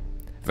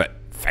 But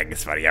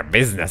thanks for your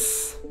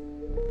business.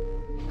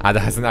 Ada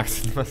has an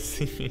accent, must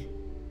see.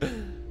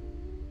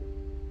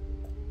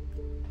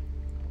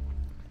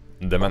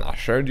 The man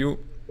assured you...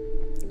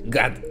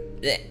 God.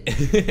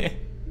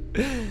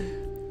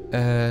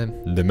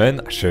 The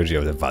man assured you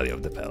of the value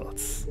of the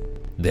pelts.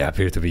 They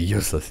appear to be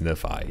useless in a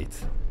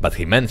fight. But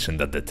he mentioned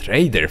that the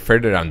trader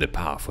further down the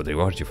path would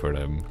reward you for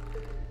them.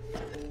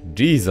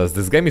 Jesus,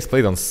 this game is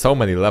played on so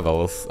many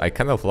levels. I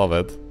kind of love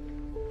it.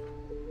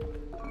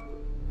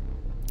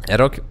 A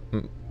rock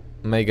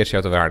may get you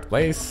out of a hard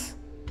place.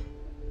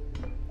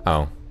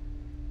 Oh.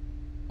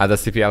 Add a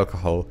CP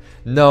alcohol.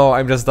 No,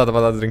 I'm just not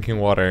about drinking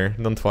water.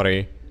 Don't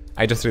worry.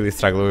 I just really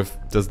struggle with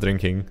just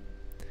drinking.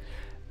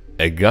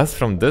 A gust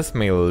from this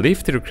may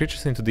lift your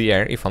creatures into the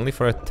air, if only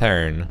for a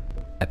turn.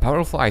 A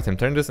powerful item.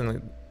 Turn this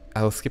and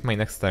I'll skip my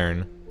next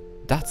turn.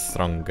 That's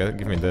strong.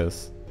 Give me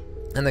this.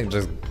 And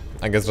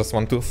I guess just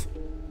one tooth.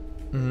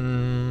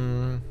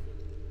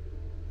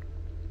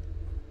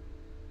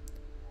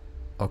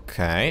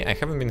 Okay, I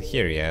haven't been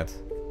here yet.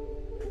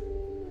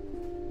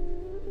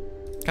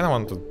 Kinda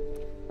want to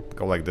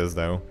go like this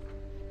though.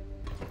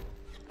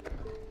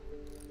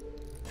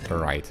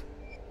 Right.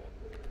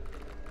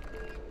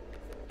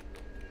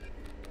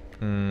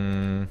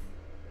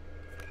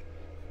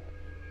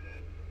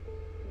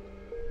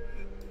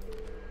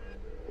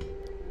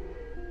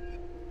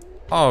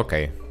 Oh,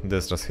 okay,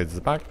 this just hits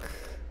back.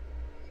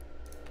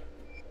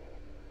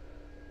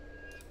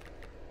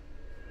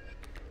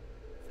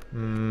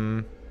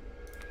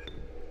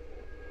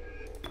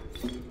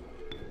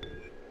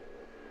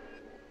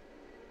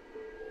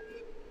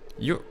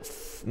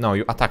 No,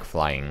 you attack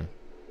flying.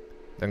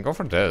 Then go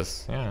for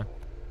this, yeah.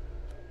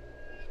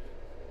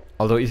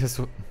 Although it has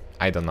to...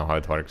 I don't know how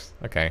it works.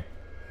 Okay.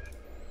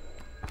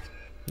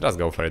 Just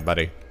go for it,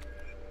 buddy.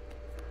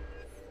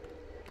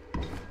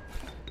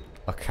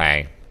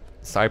 Okay.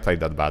 So I played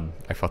that bad.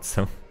 I thought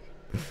so.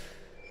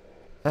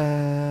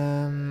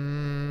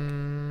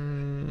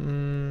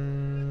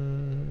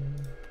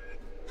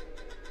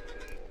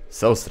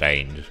 So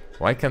strange.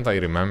 Why can't I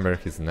remember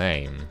his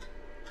name?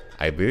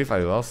 I believe I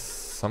lost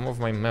some of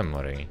my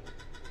memory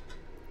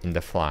in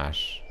the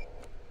flash.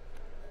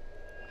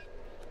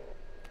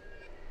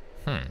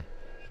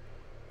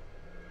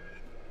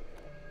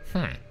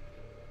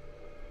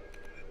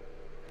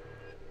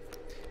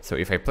 So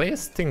if I play a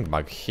stink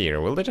bug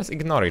here, will they just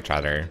ignore each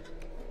other?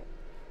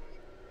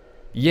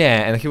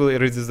 Yeah, and he will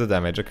reduce the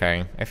damage,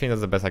 okay. I think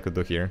that's the best I could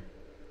do here.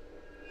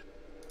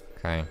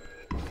 Okay.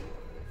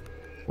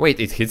 Wait,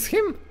 it hits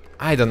him?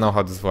 I don't know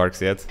how this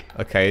works yet.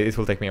 Okay, it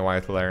will take me a while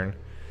to learn.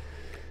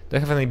 Do I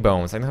have any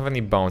bones? I don't have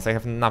any bones. I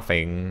have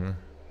nothing.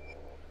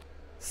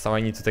 So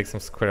I need to take some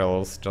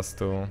squirrels just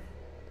to...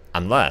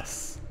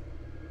 Unless...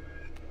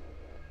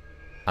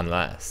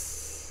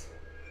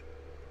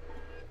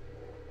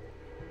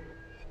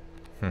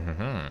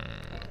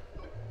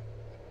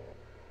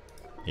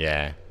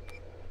 Yeah.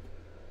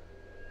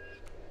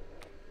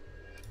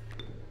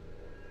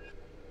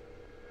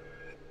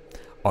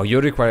 Oh,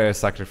 you require a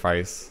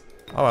sacrifice.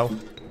 Oh well.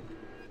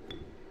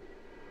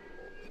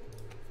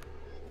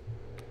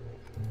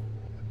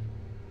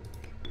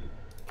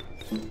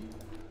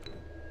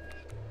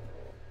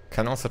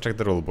 Can also check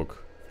the rulebook.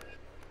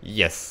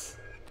 Yes,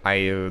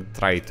 I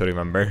try to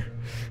remember.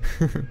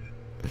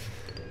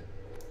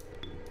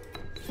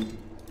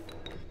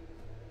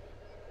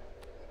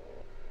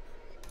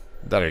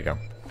 There you go.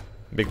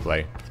 Big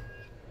play.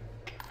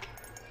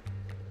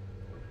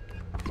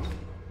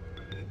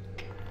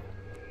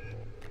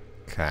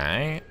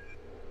 Okay.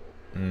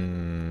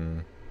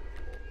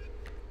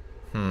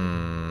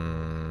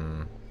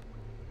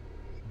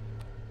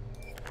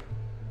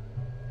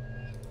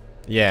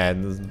 Yeah,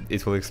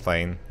 it will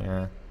explain.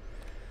 Yeah.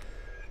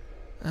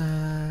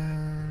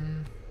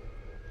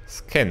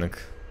 Skink.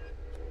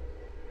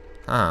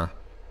 Ah.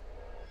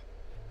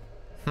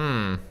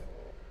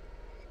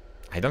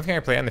 I don't think I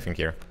play anything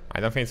here. I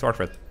don't think it's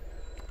worth it.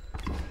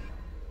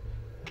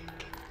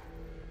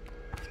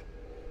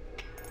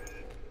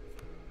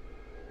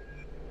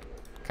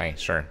 Okay,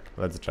 sure.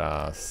 Let's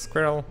just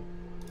squirrel.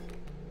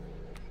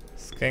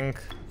 Skink.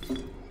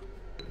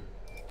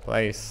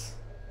 Place.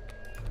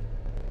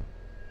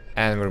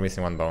 And we're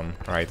missing one bone,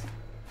 right.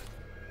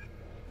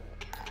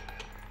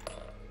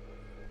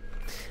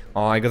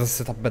 Oh, I gotta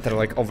set up better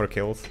like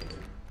overkills.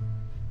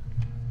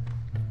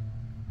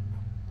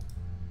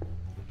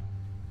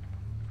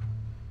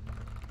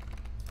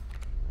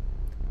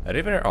 A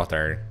river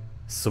otter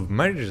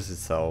submerges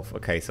itself.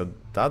 Okay, so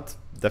that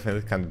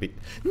definitely can't be...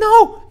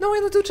 No! No, I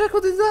need to check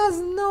what it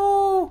does!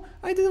 No!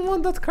 I didn't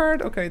want that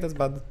card. Okay, that's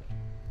bad.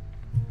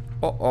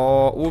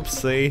 Uh-oh,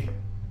 whoopsie.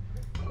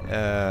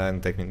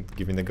 And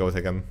give me the goat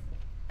again.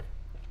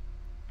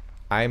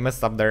 I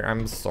messed up there,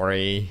 I'm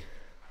sorry.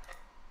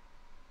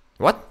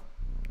 What?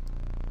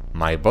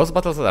 My boss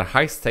battles are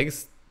high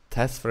stakes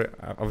tests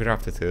of your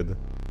aptitude.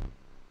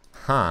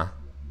 Huh.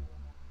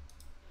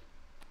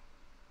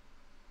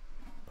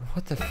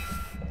 What the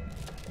f...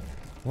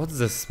 What's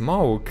the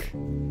smoke?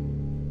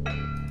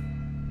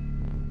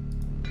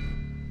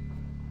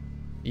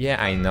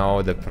 Yeah, I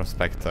know, the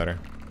prospector.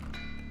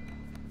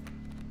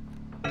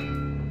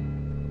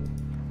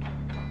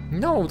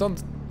 No,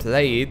 don't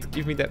play it.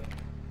 Give me the...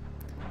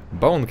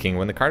 Bone King.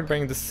 When the card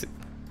bearing the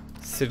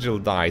sigil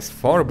dies,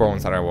 4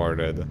 bones are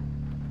awarded.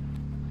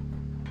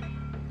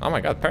 Oh my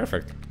god,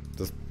 perfect.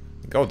 Just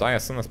go die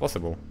as soon as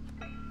possible.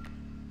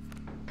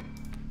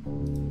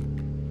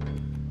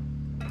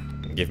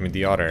 Give me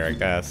the other, I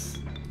guess.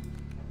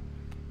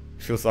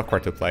 Feels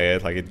awkward to play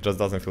it, like it just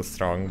doesn't feel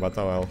strong, but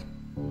oh well.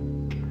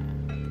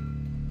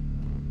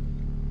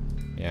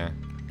 Yeah.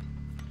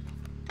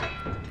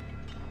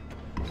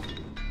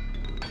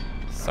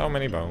 So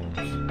many bones.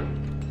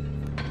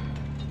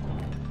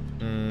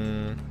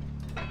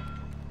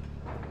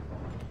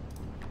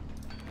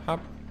 Up.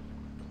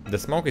 The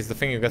smoke is the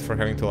thing you get for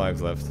having 2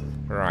 lives left.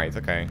 Right,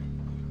 okay.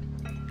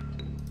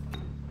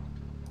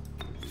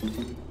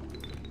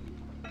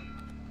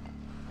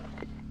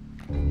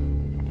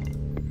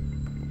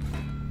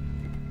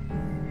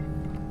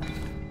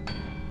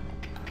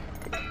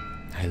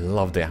 I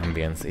love the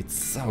ambience, it's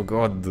so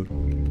good.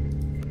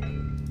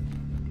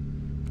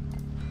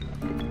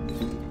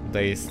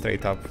 They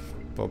straight up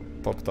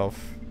popped off.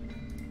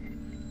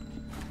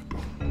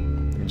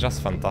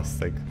 Just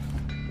fantastic.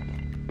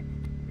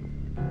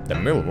 The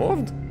mill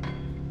moved?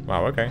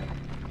 Wow, okay.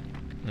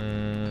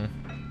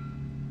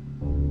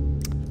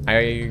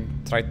 I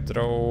tried to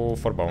throw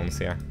 4 bones,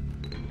 yeah.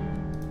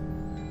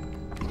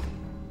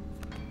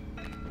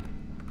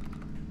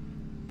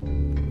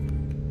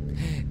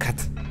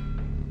 Cut!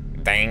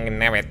 Dang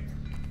nabbit!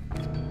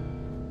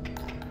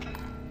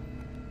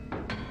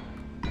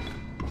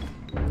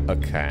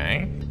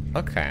 Okay,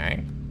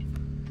 okay.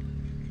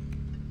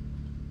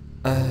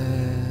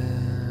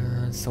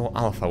 So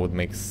alpha would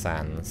make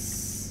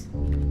sense.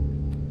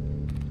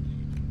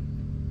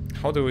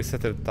 How do we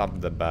set it up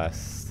the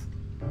best?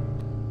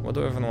 What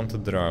do I even want to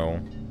draw?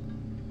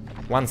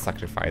 1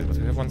 sacrifice, but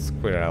we have 1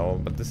 squirrel,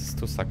 but this is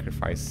 2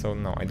 sacrifice, so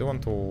no, I do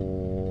want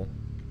to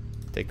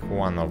take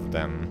 1 of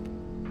them.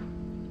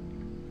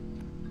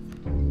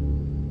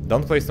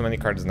 Don't place too many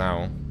cards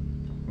now.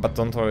 But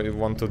don't I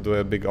want to do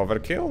a big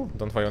overkill?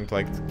 Don't I want to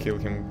like kill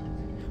him?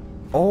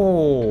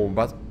 Oh,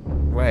 but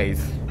wait.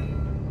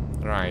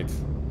 Right.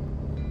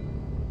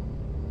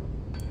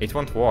 It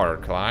won't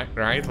work,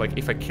 right? Like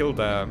if I kill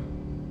the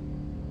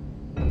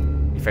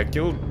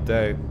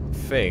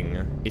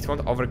thing, it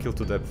won't overkill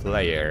to the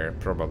player,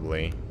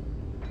 probably.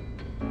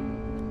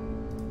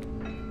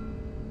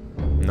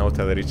 No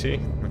tell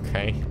Richie?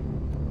 Okay.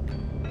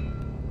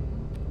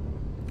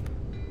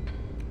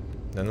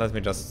 Then let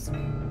me just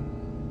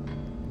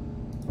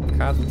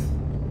cut.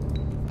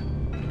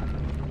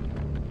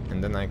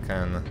 And then I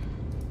can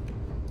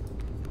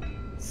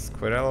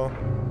squirrel.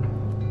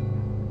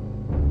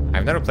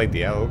 I've never played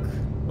the elk.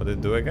 What did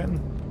it do again?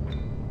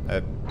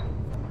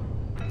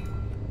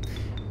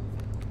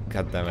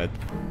 God damn it.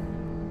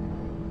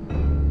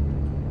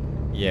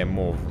 Yeah,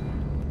 move.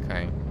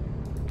 Okay.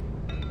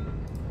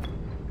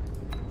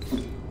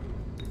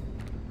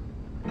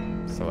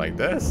 So like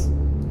this,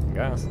 I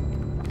guess.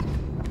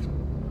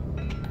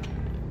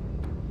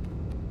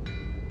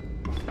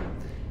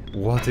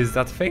 What is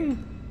that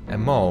thing? A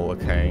mole,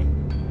 okay.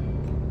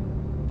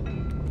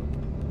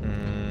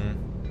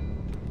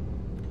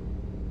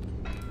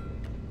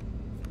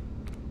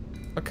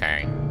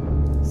 Okay.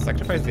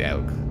 Sacrifice the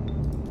elk.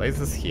 Place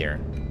this here.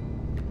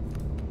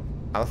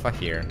 Alpha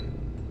here.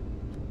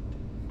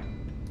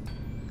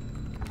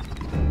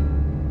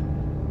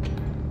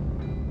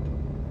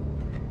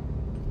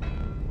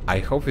 I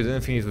hope you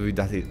didn't think it would be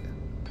that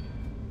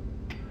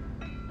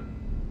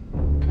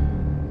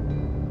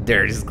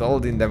There's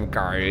gold in them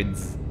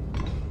cards.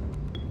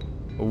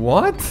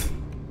 What?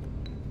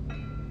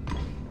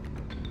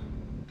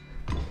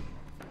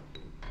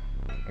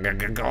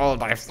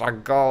 Gold, I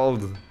struck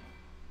gold.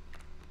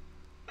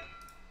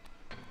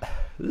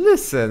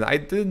 Listen, I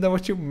didn't know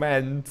what you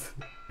meant.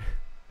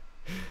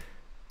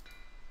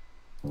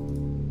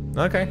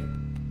 Okay.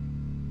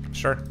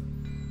 Sure.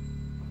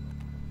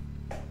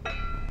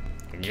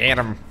 Get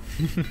him.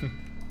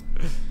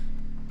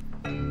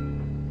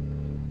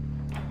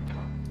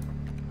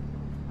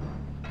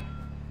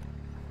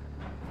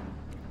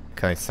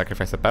 Can I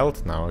sacrifice a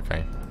belt? No,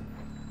 okay.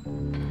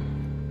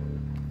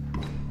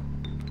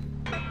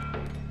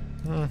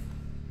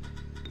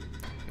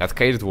 That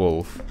caged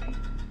wolf.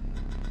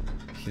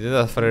 He did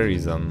that for a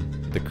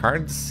reason. The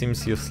card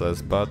seems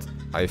useless, but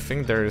I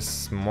think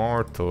there's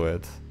more to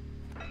it.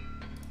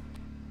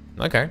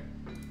 Okay.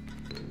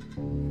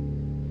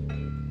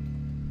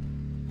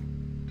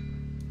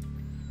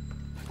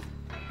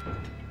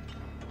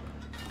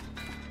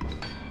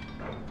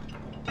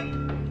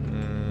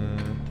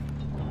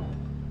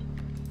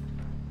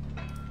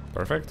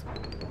 Perfect.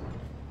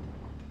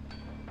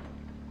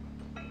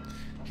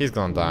 He's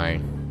gonna die.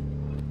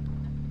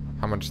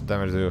 How much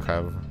damage do you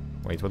have?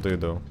 Wait, what do you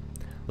do?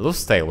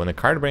 Lose tail. When a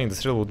card bearing the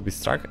seal would be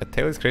struck, a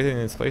tail is created in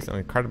its place and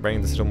a card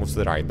bearing the seal moves to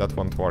the right. That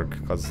won't work,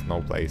 because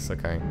no place,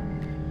 okay.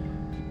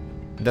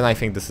 Then I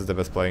think this is the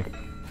best play.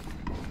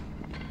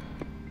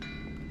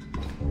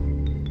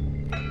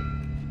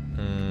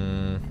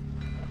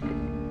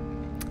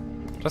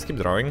 Just keep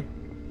drawing.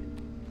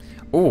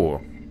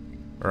 Ooh!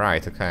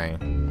 Right, okay.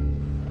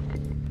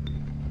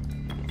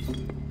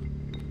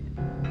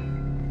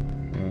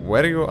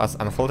 Were you as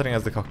unfaltering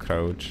as the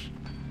cockroach?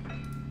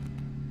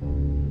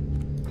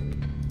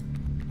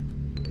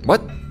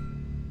 What?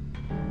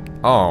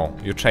 Oh,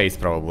 you chase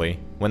probably.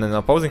 When an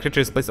opposing creature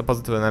is placed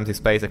opposite to an empty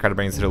space, a card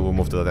bearing zero will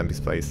move to that empty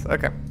space.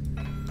 Okay.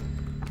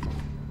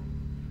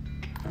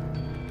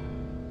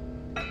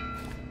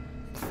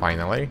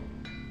 Finally.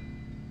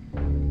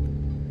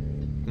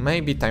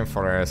 Maybe time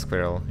for a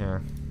squirrel, yeah.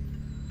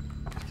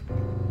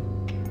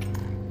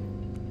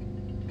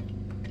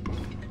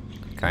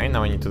 Okay,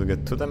 now I need to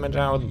get 2 damage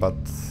out, but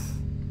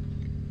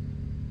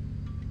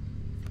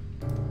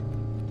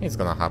it's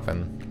gonna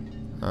happen.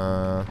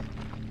 I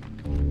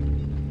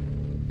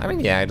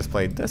mean, yeah, I just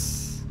played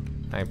this.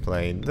 I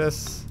played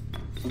this.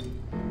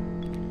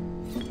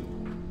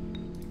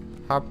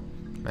 Hop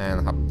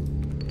and hop.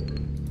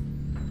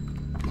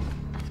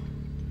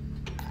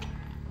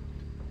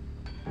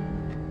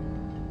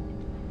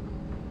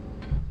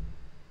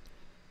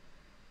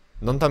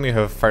 Don't tell me you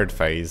have a third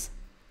phase.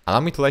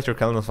 Allow me to light your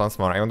candles once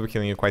more. I won't be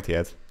killing you quite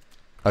yet.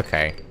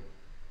 Okay.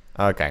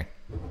 Okay.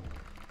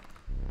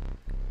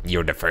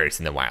 You're the first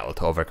in the wild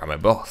to overcome a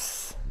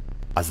boss.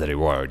 As a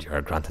reward, you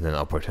are granted an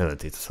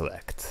opportunity to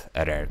select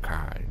a rare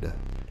card.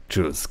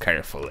 Choose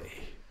carefully.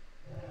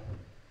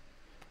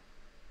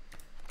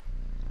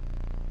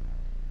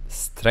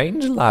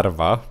 Strange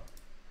larva.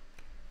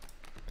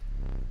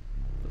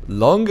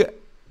 Long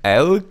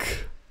elk.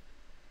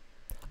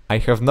 I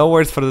have no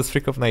words for this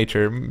freak of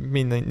nature.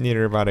 Me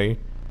neither, buddy.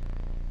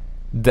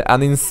 The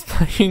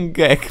uninspiring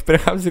gag.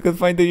 Perhaps you could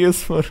find a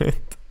use for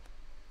it.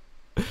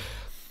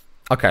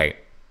 Okay.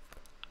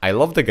 I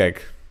love the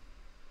gag.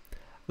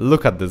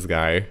 Look at this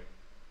guy.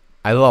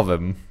 I love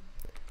him.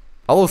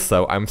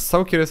 Also, I'm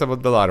so curious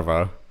about the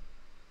larva.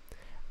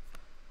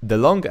 The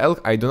long elk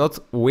I do not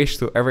wish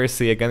to ever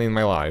see again in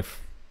my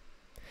life.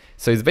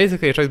 So it's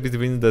basically a choice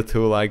between the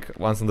two, like,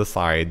 ones on the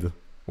side.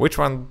 Which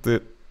one?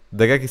 The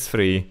gag is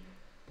free.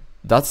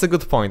 That's a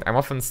good point. I'm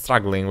often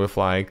struggling with,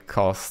 like,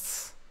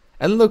 costs.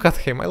 And look at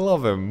him, I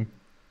love him.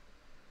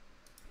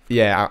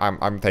 Yeah,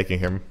 I'm taking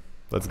him.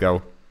 Let's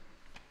go.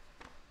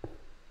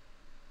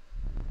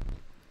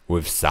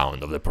 With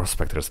sound of the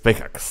prospector's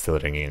pickaxe still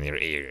ringing in your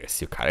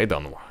ears, you carried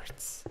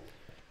onwards.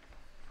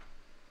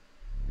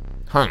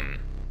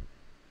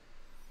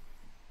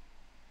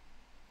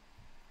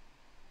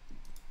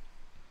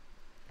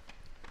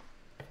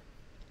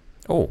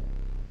 Oh,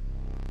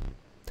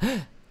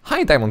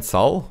 Hi, Diamond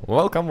Soul.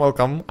 Welcome,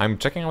 welcome. I'm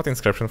checking out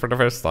Inscryption for the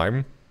first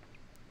time.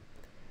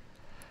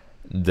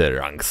 The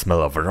rank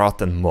smell of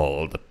rot and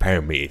mold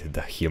permeated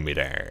the humid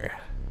air.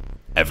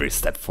 Every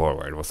step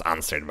forward was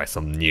answered by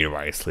some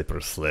nearby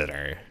slippery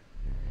slither.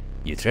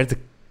 You tread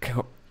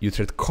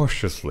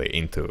cautiously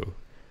into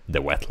the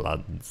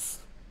wetlands.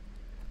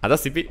 Ada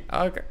CP?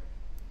 Okay.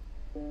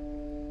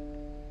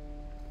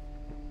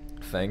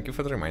 Thank you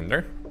for the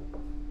reminder.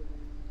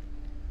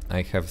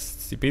 I have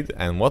CP'd,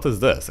 and what is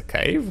this? A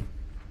cave?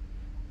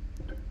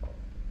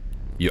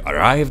 You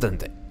arrived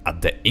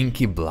at the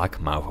inky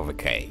black mouth of a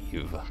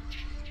cave.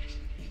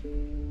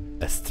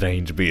 A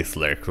strange beast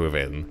lurked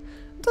within.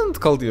 Don't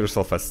call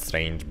yourself a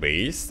strange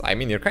beast. I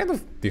mean, you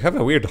have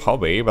a weird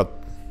hobby,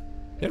 but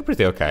you're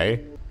pretty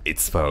okay. It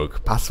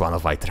spoke, pass one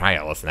of my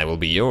trials and I will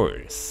be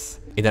yours.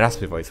 In a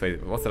raspy voice,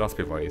 wait, what's the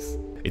raspy voice?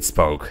 It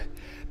spoke,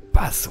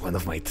 pass one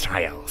of my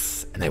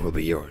trials and I will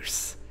be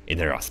yours. In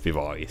a raspy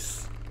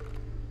voice.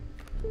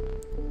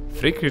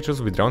 3 creatures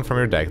will be drawn from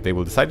your deck, they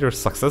will decide your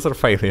success or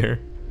failure.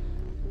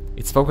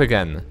 It spoke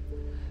again,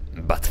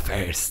 but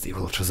first you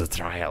will choose a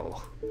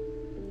trial.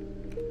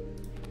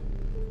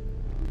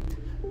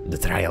 The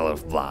Trial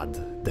of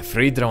Blood. The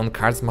 3 drawn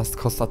cards must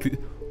cost at least...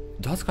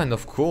 That's kind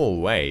of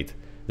cool, wait.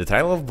 The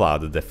Trial of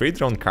Blood. The 3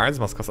 drawn cards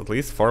must cost at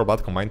least 4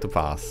 blood combined to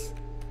pass.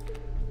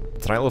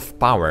 Trial of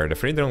Power. The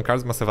 3 drawn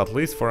cards must have at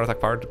least 4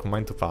 attack power to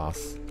combine to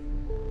pass.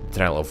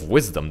 Trial of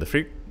Wisdom. The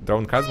 3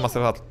 drawn cards must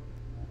have at...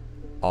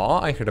 Oh,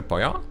 I heard a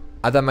Poya.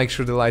 Adam, make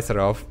sure the lights are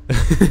off.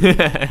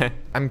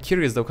 I'm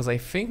curious though, because I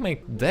think my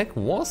deck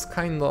was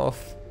kind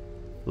of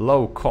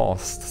low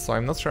cost, so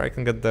I'm not sure I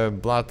can get the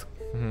blood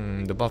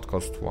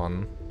cost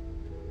one.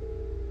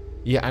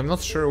 Yeah, I'm not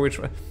sure which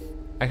one.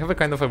 I have a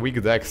kind of a weak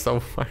deck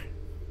so far,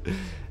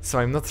 so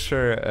I'm not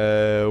sure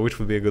which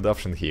would be a good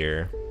option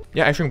here.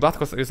 Yeah, I think blood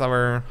cost is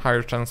our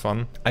higher chance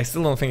one. I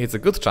still don't think it's a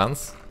good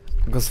chance,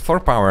 because 4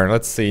 power,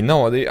 let's see,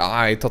 no,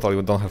 I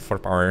totally don't have 4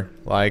 power.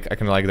 Like, I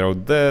can like draw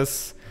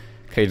this,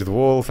 Caged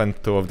Wolf and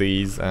 2 of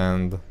these,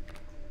 and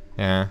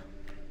yeah.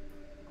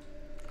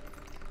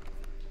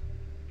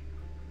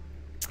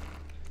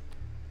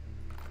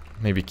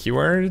 Maybe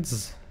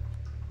keywords?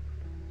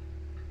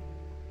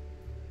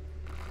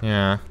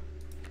 Yeah.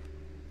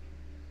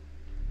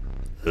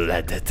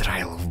 Let the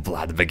Trial of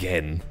Blood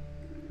begin.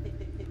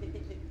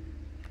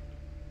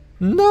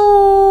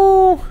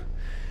 No!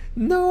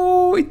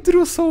 No, it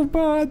drew so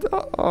bad.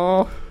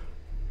 Uh-oh.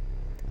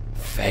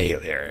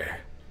 Failure.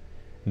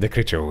 The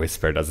creature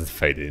whispered as it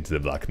faded into the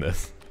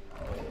blackness.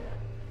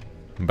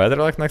 Better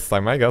luck next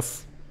time, I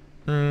guess.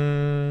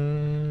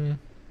 We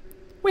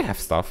have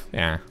stuff,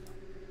 yeah.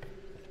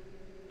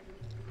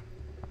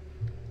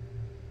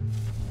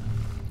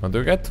 What do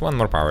we get? 1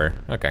 more power.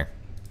 Okay.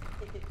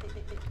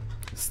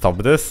 Stop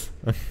this.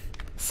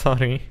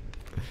 Sorry.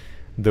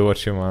 Do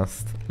what you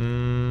must.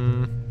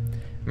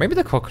 Maybe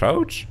the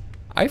cockroach?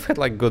 I've had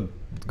like good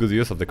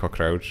use of the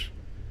cockroach.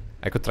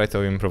 I could try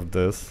to improve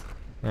this.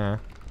 Yeah.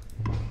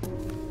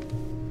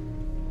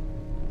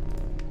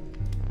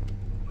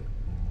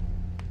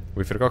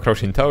 With your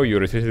cockroach in tow, you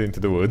retreated into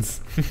the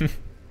woods.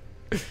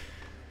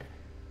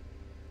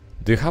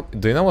 Do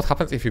you know what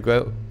happens if you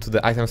go to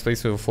the item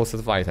space with a full set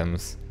of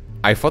items?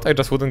 I thought I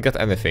just wouldn't get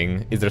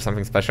anything. Is there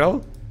something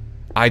special?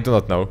 I do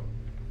not know.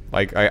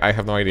 Like, I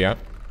have no idea.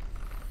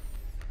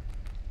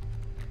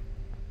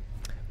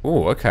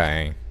 Ooh,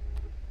 okay.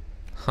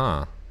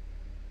 Huh.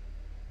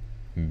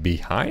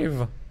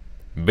 Beehive?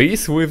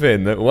 Bees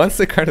within. Once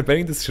the card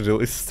bearing this sigil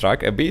is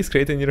struck, a bee is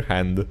created in your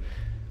hand.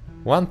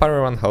 1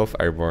 power, 1 health,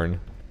 airborne.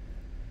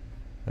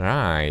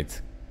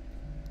 Right.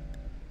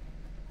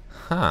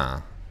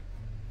 Huh.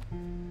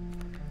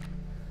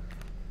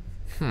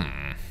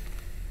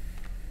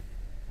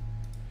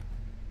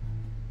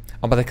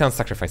 Oh, but I can't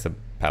sacrifice a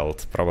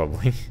pelt,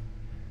 probably.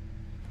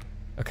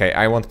 Okay,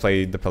 I won't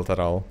play the pelt at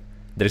all.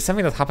 There is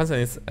something that happens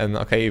and it's an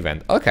okay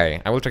event.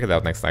 Okay, I will check it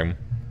out next time.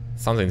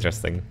 Sounds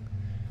interesting.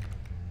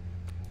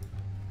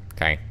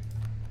 Okay.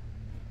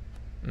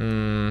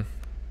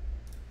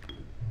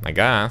 I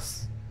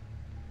guess.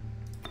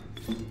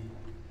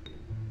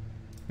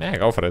 Yeah,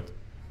 go for it.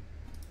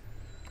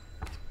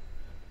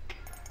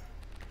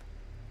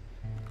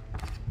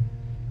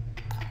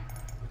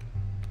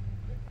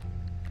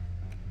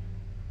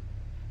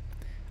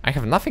 I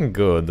have nothing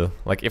good.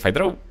 Like, if I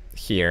draw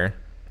here...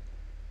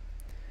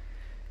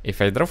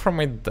 If I draw from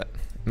my...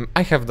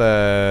 I have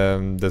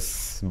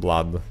this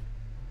blood.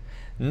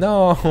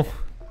 No!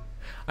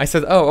 I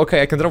said, oh,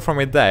 okay, I can draw from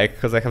my deck,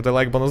 because I have the,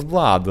 like, bonus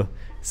blood.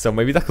 So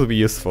maybe that could be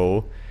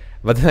useful.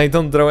 But then I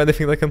don't draw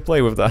anything that can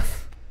play with that.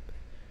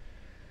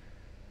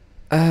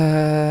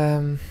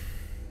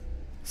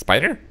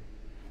 Spider?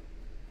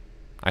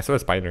 I saw a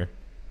spider.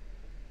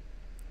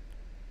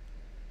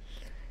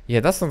 Yeah,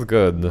 that's not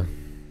good.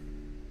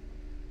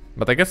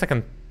 But I guess I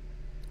can...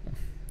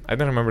 I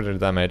don't remember the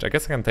damage. I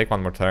guess I can take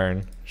 1 more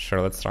turn. Sure,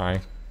 let's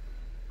try.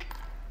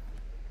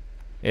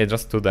 Yeah,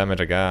 just 2 damage,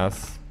 I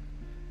guess.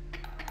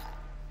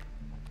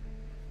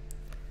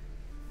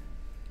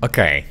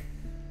 Okay.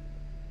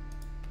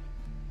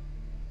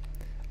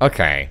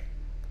 Okay.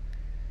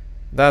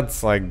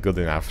 That's like good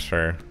enough,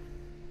 sure.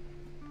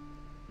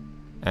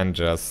 And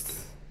just...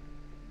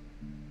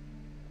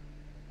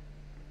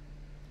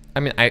 I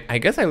mean, I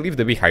guess I leave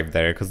the beehive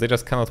there, because they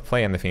just cannot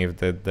play anything if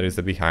there is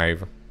a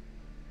beehive.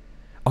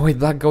 Oh wait,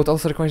 Black Goat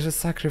also requires a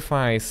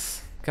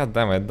sacrifice. God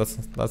damn it, that's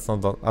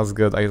not as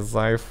good as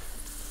I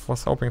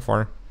was hoping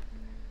for.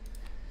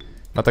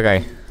 But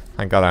okay,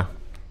 I gotta.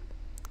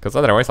 Because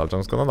otherwise I'm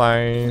just gonna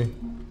die.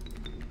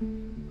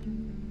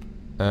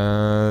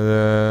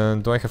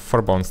 Do I have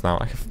 4 bones now?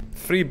 I have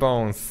 3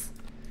 bones.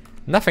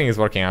 Nothing is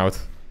working out.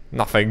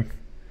 Nothing.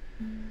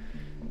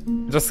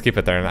 Just skip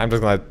a turn. I'm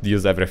just gonna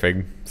use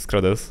everything.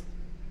 Screw this.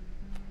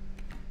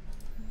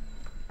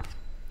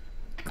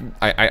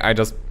 I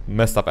just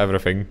messed up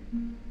everything.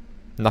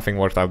 Nothing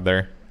worked out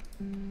there.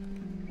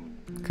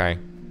 Okay.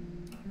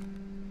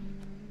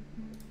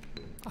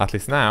 At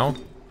least now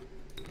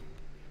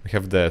we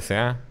have this,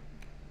 yeah?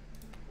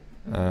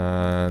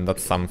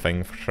 That's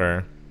something for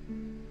sure.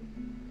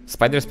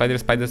 Spider, spider,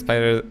 spider,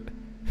 spider.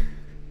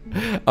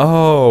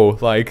 Oh,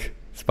 like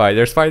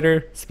spider,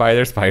 spider,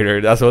 spider,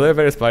 spider. That's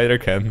whatever a spider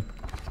can.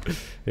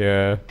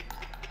 Yeah.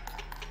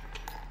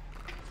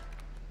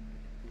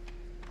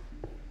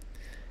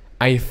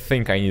 I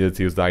think I needed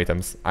to use the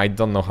items. I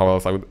don't know how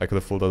else I could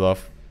have pulled it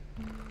off.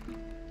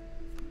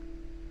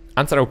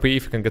 Answer OP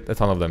if you can get a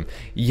ton of them.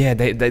 Yeah,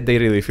 they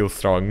really feel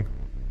strong.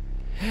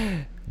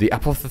 The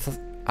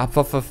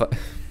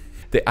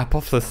the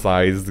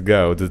apotheosized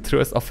goat, the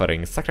truest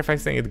offering.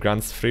 Sacrificing it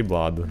grants free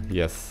blood.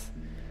 Yes.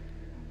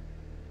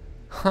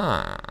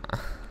 Huh.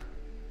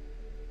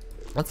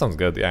 That sounds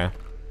good, yeah.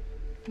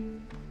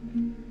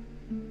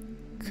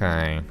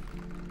 Okay.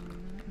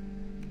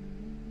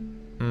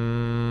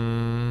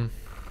 I'm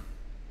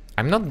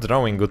not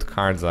drawing good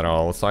cards at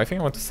all, so I think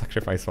I want to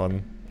sacrifice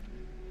one.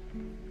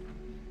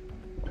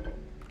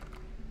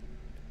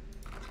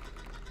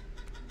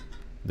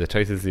 The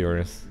choice is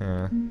yours.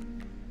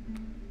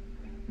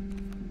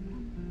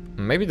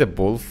 Maybe the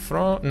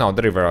bullfrog? No,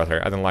 the river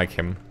otter. I don't like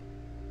him.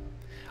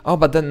 Oh,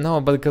 but then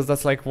no, but because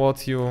that's like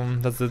what you...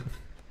 That's the...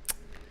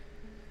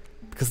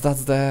 Because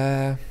that's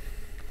the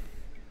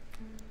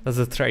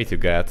trait you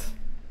get.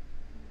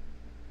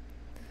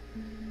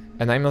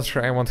 And I'm not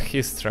sure I want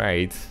his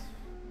trait.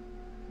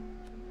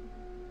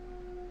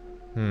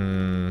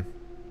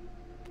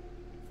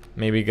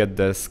 Maybe get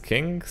the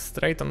skink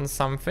trait on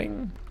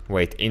something?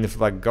 Wait, in the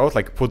black goat?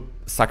 Like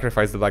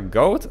sacrifice the black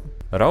goat?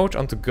 Roach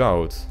onto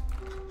goat.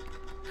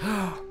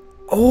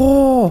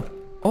 Oh!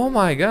 Oh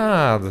my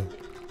god!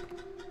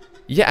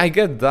 Yeah, I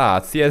get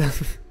that. Yeah,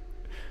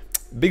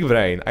 big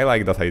brain. I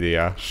like that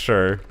idea.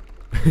 Sure.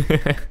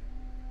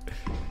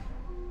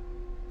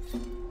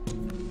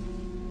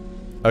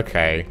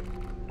 Okay.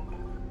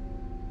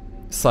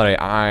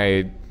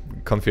 Sorry,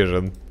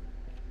 confusion.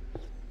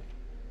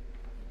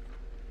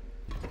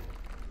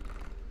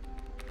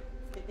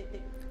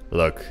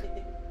 Look,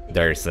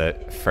 there's a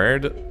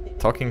third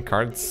talking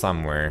card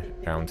somewhere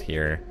around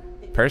here.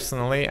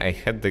 Personally, I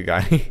hate the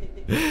guy.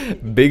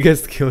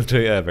 Biggest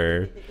killjoy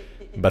ever.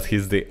 But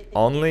he's the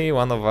only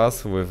one of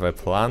us with a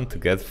plan to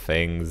get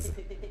things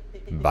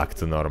back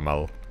to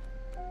normal.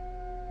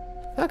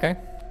 Okay.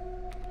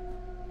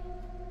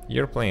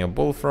 You're playing a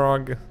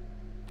bullfrog.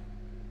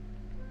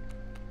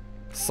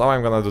 So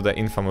I'm gonna do the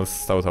infamous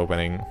stout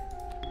opening.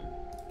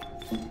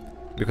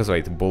 Because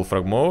wait,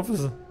 bullfrog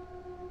moves?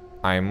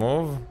 I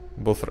move?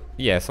 Bullfrog...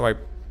 Yeah, so I...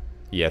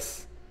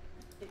 Yes.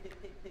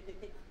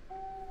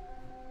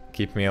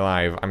 Keep me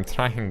alive. I'm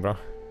trying, bro.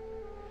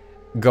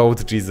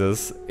 Goat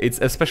Jesus. It's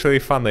especially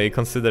funny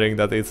considering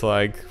that it's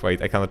like...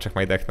 Wait, I cannot check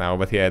my deck now,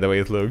 but yeah, the way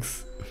it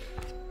looks.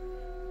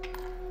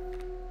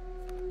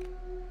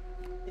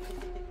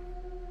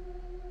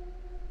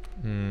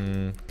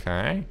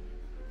 Okay.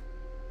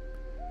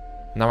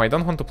 Now I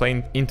don't want to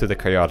play into the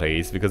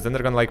coyotes, because then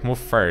they're gonna like move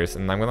first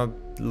and I'm gonna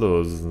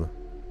lose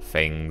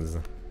things.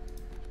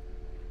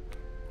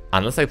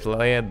 Unless I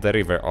play the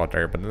river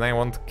otter, but then I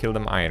won't kill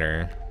them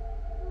either.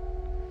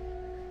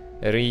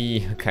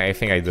 Okay, I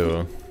think I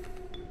do.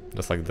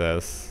 Just like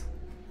this.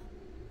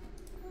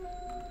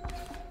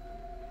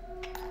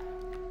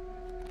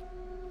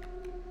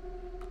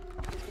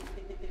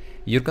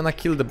 You're gonna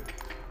kill the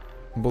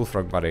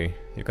bullfrog, buddy.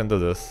 You can do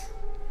this.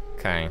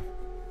 Okay.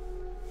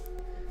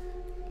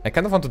 I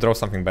kind of want to draw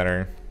something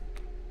better.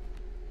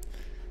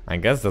 I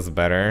guess that's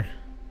better.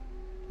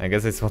 I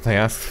guess it's what I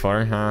asked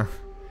for, huh?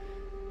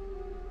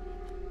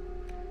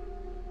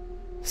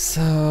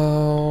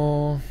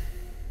 So...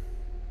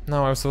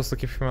 No, I'm supposed to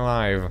keep him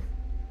alive.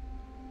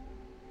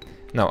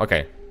 No,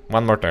 okay.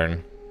 One more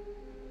turn.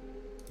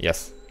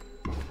 Yes.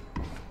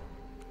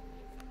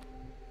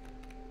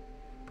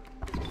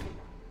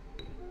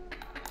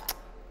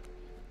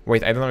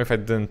 Wait, I don't know if I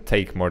didn't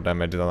take more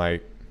damage than I...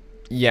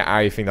 Yeah,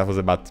 I think that was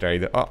a bad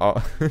trade.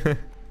 Uh-oh.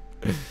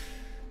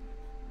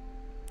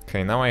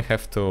 Okay, now I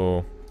have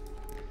to...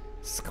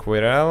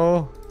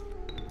 Squirrel...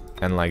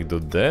 And like do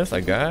this,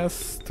 I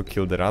guess, to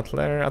kill the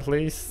rattler at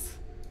least.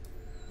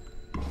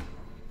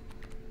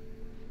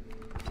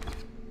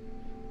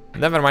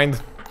 Never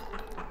mind.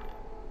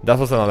 That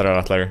was another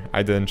rattler.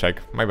 I didn't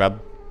check. My bad.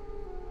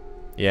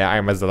 Yeah, I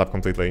messed that up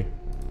completely.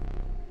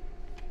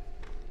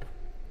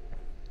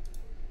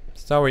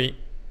 Sorry.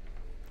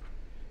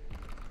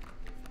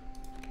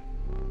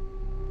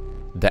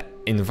 The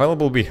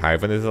invaluable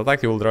beehive. When it is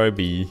attacked, you will draw a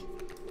bee.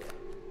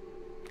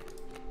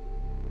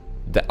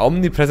 The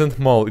omnipresent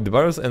mole. It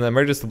burrows and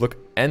emerges to block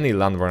any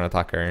landborne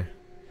attacker.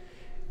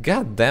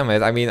 God damn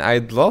it. I mean, I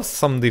lost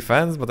some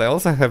defense, but I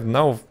also have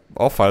no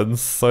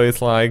offense, so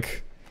it's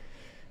like...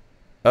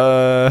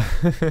 How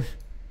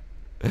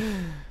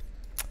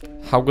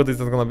good is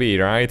that gonna be,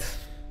 right?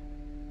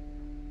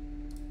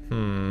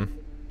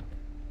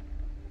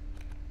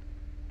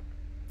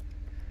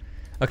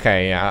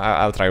 Okay, yeah,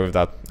 I'll try with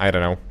that. I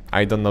don't know.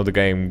 I don't know the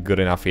game good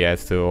enough yet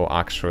to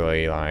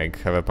actually,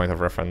 like, have a point of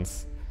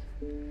reference.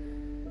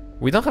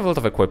 We don't have a lot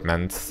of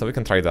equipment, so we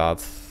can try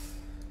that.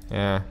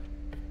 Yeah.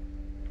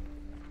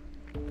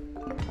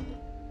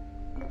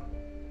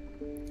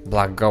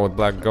 Black goat,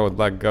 black goat,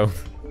 black goat.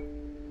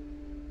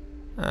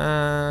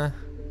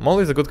 Mole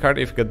is a good card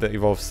if you get the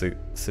evolve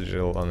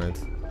sigil on it.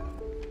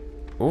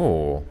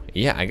 Ooh,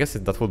 yeah, I guess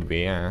that would be,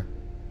 yeah.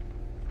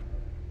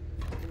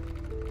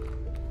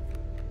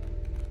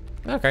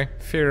 Okay,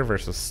 Fear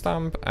versus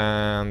Stamp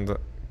and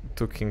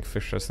 2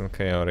 Kingfishers and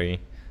Coyote.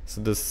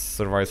 So this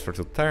survives for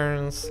 2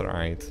 turns,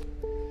 right.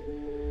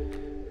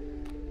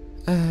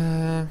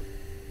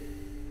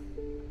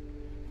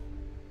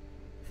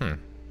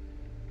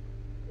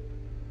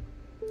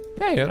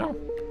 Yeah, you know.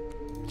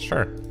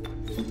 Sure.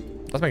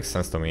 That makes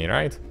sense to me,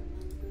 right?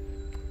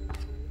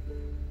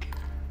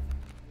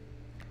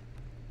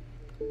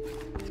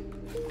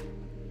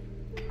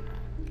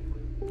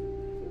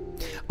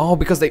 Oh,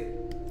 because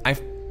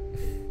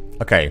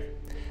okay.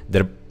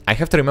 I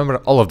have to remember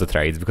all of the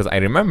trades because I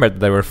remembered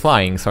they were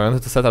flying, so I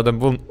wanted to set out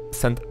the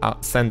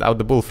send out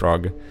the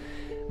bullfrog,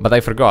 but I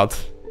forgot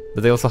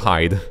that they also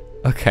hide.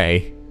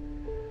 Okay.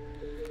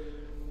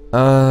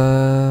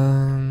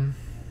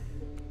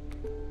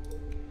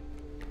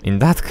 In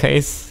that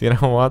case, you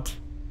know what?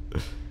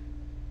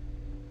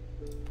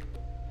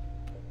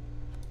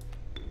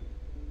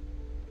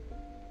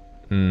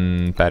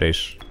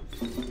 Perish.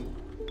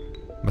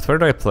 But where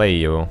do I play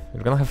you?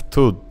 You're gonna have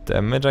 2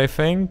 damage, I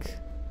think.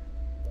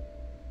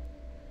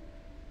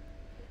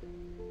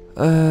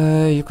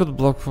 You could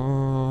block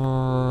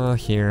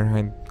here,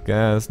 I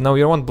guess. No,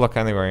 you won't block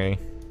anyway.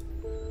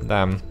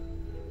 Damn.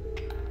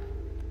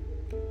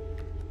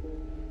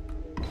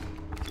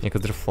 Yeah,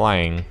 because they're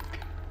flying.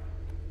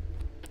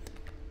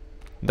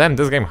 Damn,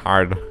 this game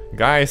hard.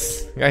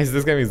 Guys,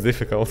 this game is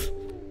difficult.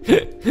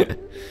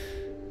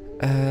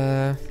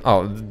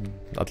 Oh,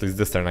 at least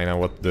this turn I know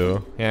what to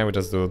do. Yeah, we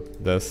just do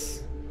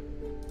this.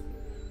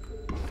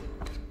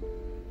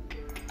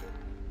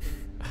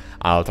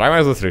 I'll try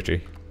my with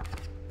Richie.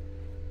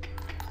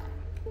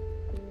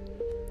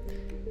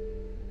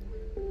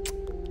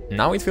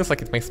 Now it feels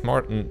like it makes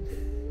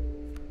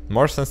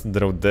more sense to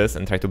draw this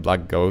and try to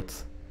black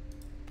goat.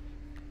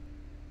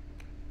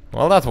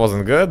 Well, that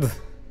wasn't good.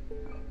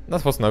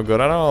 That was no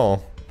good at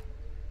all.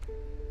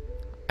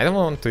 I don't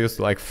want to use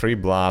like free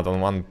blood on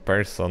one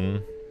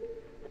person.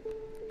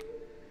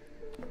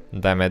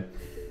 Damn it.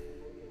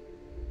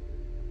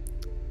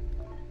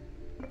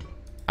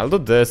 I'll do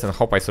this and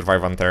hope I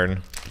survive one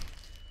turn.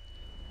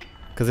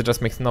 Cause it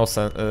just makes no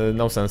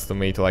sense to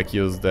me to like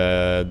use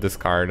the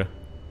discard.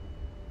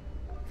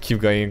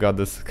 Keep going, you got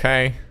this,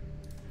 okay.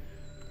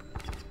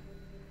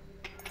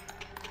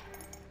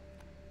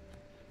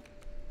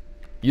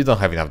 You don't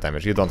have enough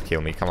damage, you don't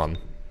kill me, come on.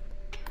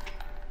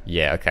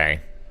 Yeah,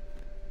 okay.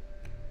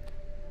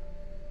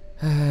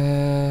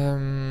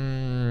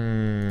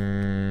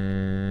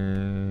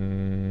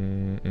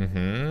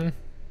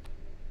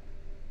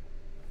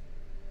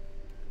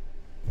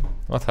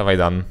 What have I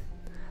done?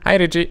 Hi,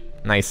 Richie.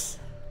 Nice.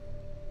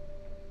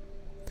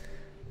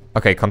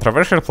 Okay,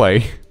 controversial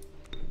play.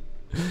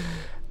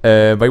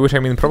 By which I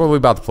mean probably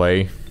bad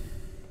play.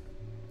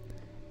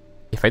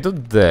 If I do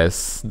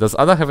this, does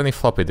Ada have any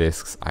floppy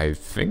disks? I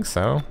think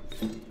so.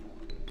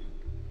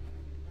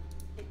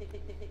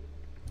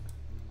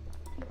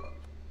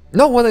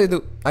 No, what did I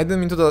do? I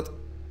didn't mean to do that.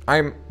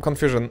 I'm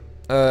confusion.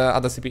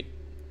 Ada CP.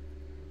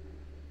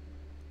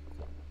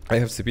 I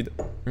have CP'd.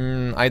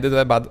 I did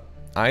a bad.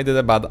 I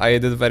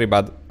did very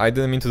bad. I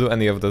didn't mean to do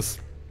any of this.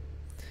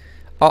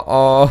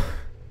 Uh-oh.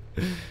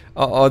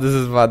 Uh-oh, this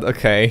is bad.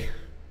 Okay.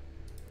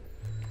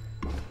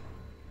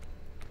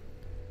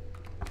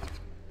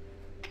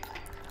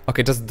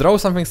 Okay, just draw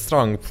something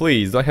strong,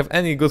 please. Do I have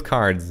any good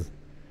cards?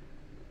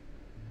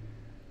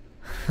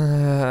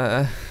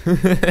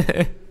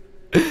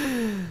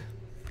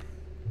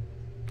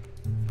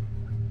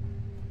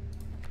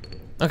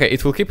 Okay,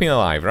 it will keep me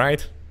alive,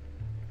 right?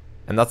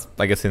 And that's,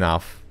 I guess,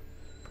 enough.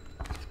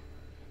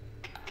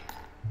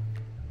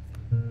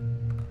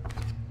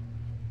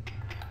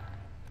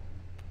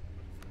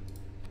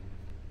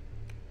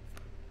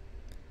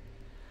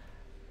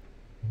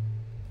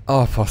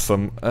 Oh,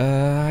 possum.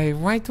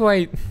 Why do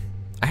I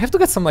have to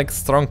get some, like,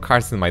 strong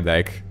cards in my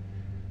deck.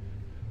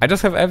 I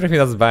just have everything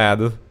that's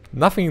bad.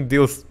 Nothing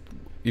deals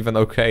even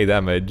okay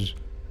damage.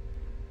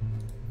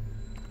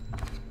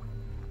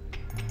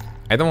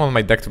 I don't want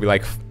my deck to be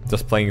like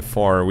just playing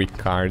 4 weak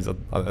cards at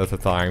a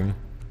time.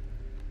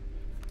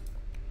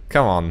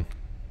 Come on.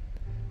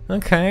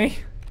 Okay.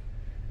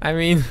 I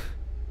mean...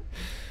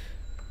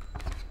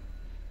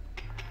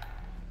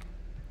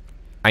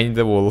 I need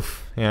the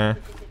wolf, yeah.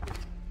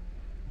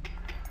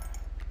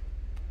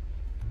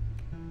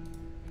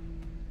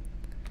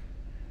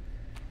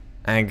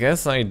 I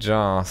guess I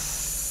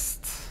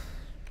just...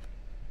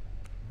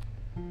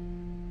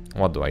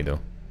 What do I do?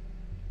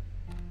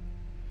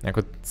 I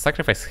could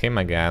sacrifice him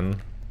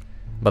again,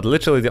 but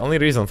literally the only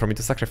reason for me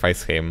to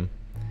sacrifice him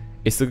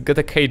is to get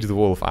a caged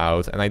wolf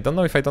out, and I don't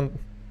know if I don't...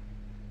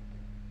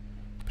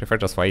 Prefer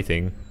just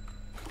waiting.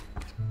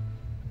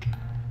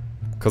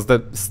 Cause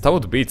the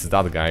stout beats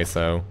that guy,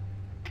 so...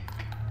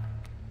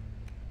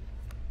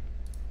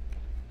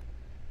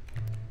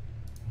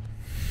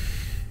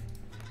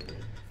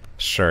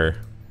 Sure.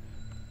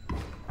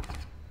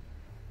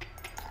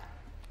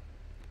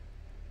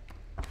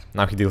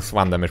 Now he deals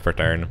 1 damage per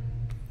turn.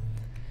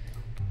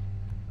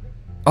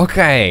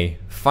 Okay,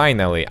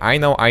 finally, I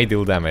know I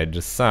deal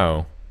damage,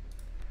 so...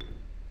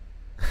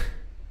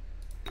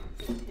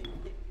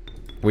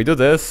 We do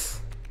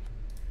this.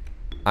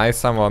 I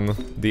summon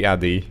the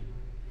Addy.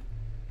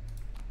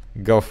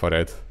 Go for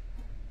it.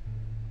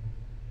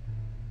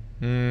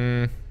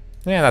 Yeah,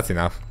 that's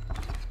enough.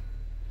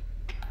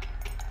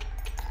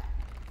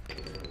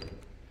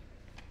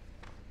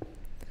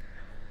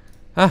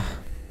 Oh,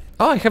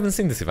 I haven't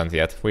seen this event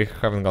yet. We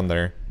haven't gone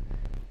there.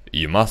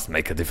 You must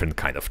make a different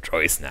kind of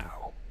choice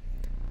now.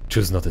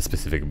 Choose not a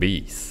specific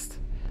beast,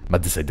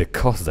 but decide the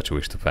cost that you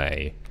wish to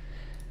pay.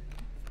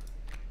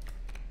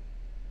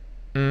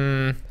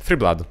 3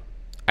 blood.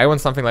 I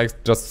want something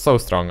like just so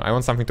strong. I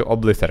want something to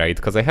obliterate,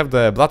 because I have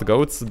the blood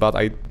goats, but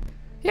I...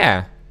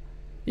 Yeah.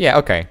 Yeah,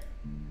 okay.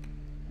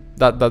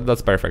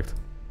 That's perfect.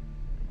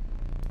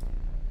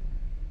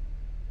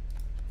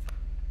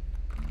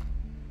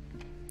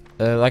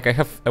 Like I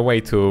have a way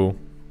to...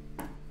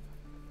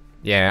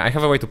 Yeah, I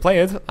have a way to play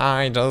it,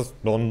 I just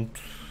don't...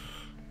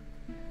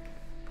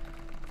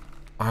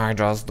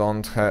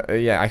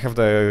 yeah, I have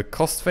the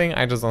cost thing,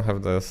 I just don't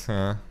have this,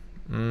 yeah.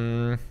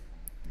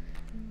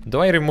 Do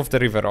I remove the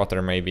river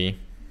otter, maybe?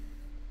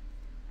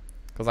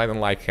 Because I don't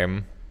like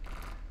him.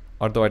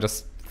 Or do I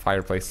just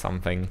fireplace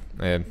something?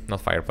 Not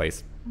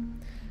fireplace.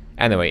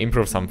 Anyway,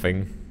 improve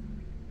something.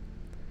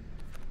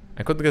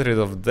 I could get rid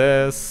of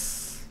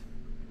this.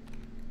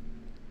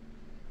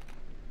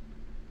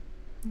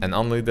 And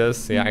only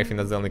this, yeah, I think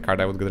that's the only card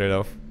I would get rid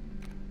of.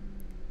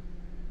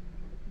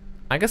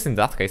 I guess in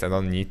that case I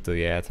don't need to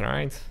yet,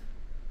 right?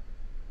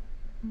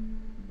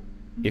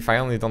 If I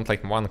only don't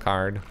like 1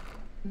 card,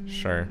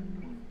 sure.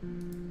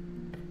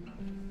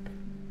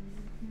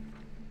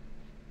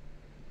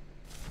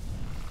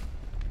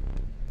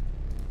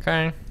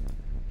 Okay.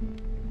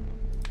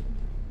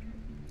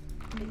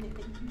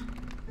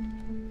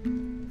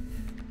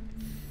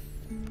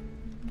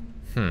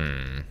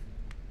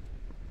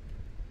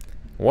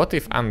 What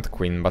if Ant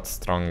Queen but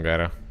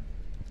stronger?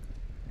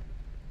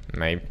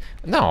 Maybe.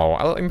 No,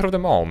 I'll improve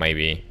them all,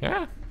 maybe.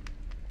 Yeah?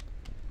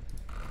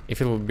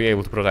 If it will be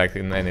able to protect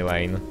in any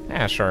lane.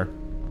 Yeah, sure.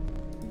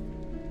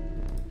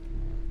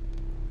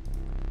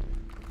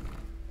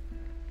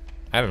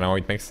 I don't know,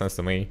 it makes sense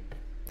to me.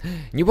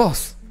 New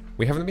boss!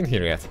 We haven't been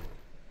here yet.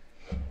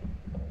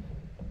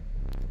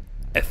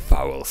 A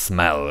foul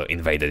smell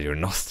invaded your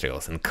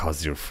nostrils and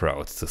caused your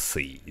throat to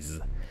seize.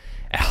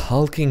 A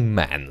hulking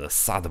man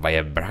sat by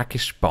a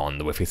brackish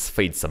pond with his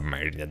feet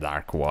submerged in the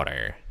dark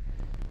water.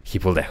 He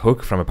pulled a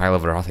hook from a pile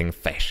of rotting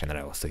fish and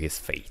rose to his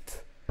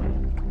feet.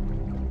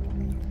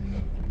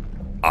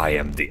 I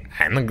am the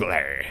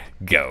angler.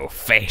 Go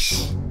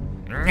fish!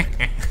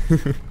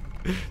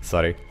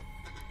 Sorry.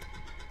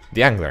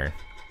 The angler.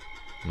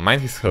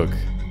 Mind his hook.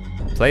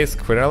 Play a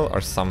squirrel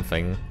or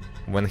something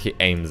when he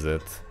aims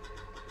it.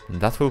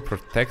 That will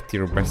protect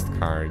your best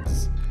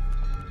cards.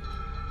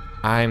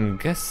 I'm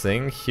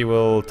guessing he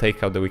will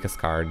take out the weakest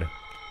card.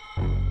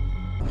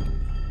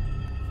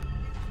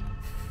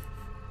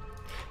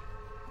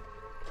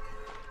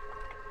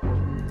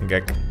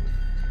 Gek.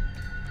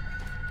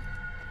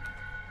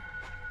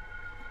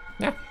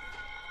 Yeah.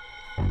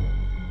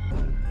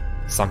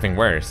 Something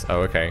worse.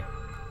 Oh, okay.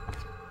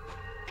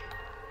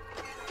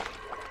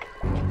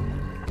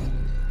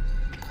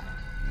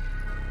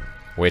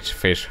 Which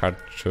fish hard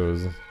to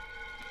choose?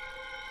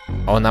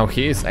 Oh, now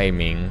he is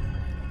aiming.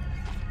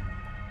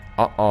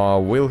 Uh-oh,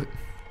 will...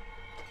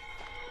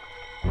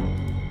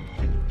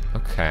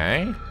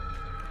 Okay.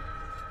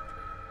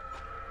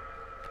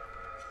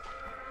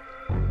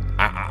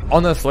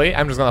 Honestly,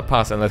 I'm just gonna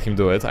pass and let him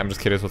do it. I'm just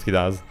curious what he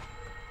does.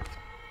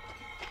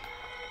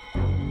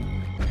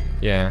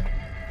 Yeah.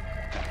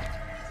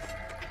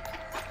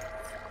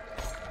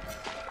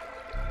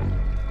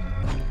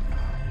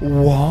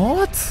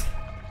 What?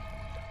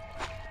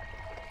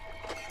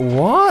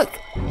 What?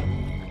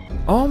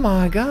 Oh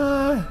my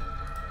god.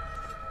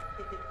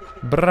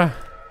 Bruh.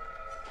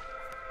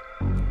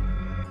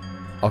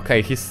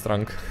 Okay, he's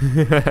strong.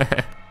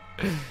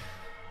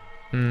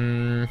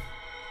 You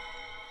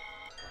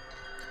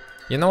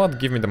know what?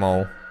 Give me them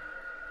all.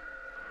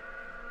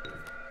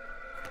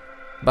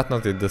 But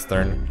not this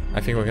turn.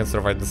 I think we can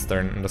survive this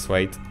turn and just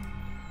wait.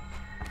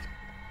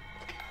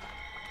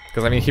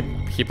 Because I mean,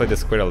 he played the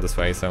squirrel this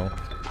way, so...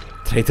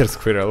 Traitor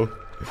squirrel.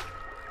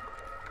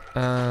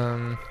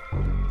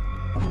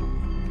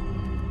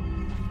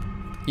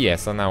 Yeah,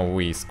 so now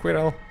we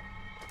squirrel.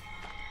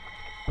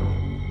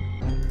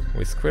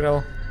 We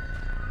squirrel.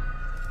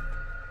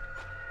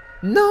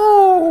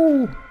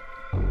 No!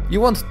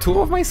 You want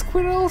 2 of my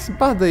squirrels,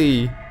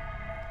 buddy?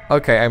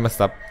 Okay, I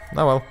messed up.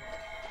 Oh well.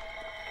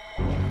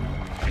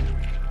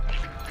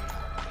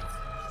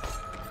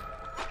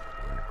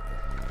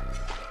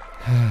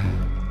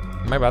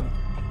 My bad.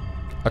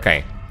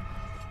 Okay.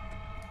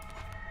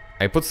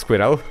 I put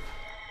squirrel.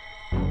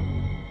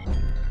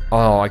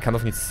 Oh, I kind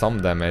of need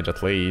some damage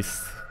at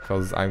least,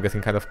 because I'm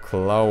getting kind of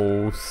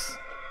close.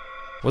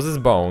 What's this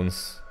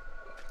bones?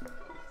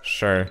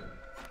 Sure.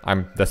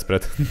 I'm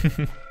desperate.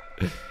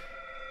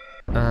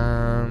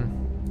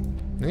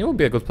 It would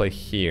be a good play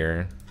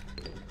here.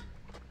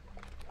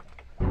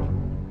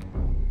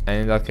 And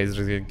in that case,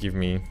 just give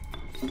me...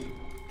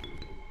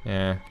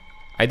 Yeah.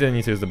 I didn't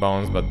need to use the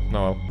bones, but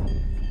no well.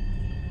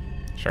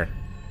 Sure.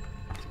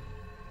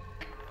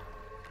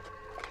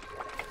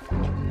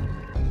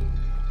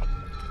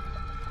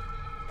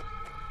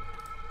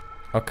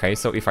 Okay,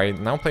 so if I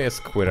now play a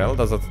squirrel,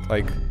 does that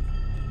like...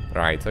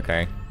 Right,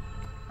 okay.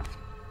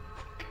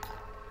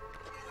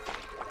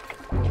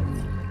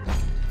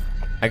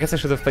 I guess I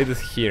should have played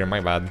this here, my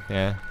bad,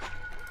 yeah.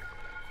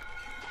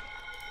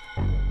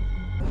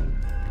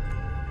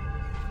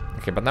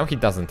 Okay, but now he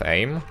doesn't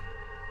aim.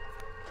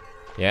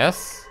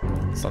 Yes?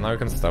 So now we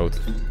can stout.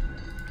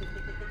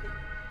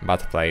 Bad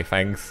play,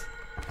 thanks.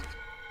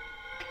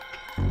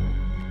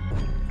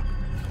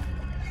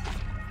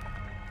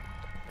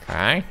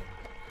 Okay.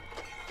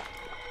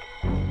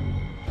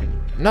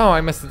 No, I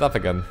messed it up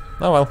again.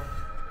 Oh well.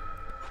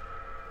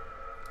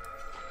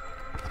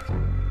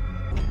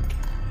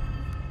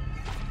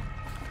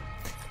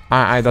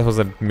 That was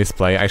a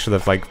misplay. I should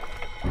have like...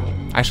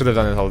 I should have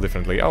done it all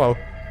differently. Oh well.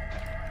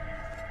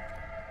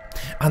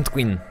 Ant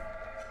Queen.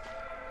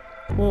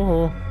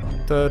 Woohoo.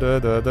 Da da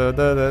da da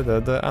da da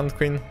da Ant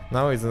Queen.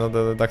 No, it's not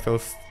the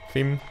Dactyl's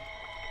theme.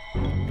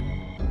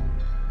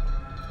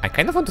 I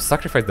kind of want to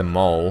sacrifice the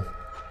mole.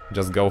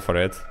 Just go for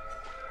it.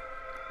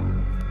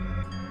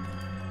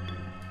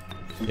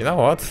 You know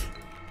what?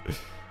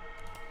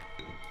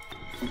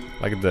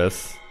 Like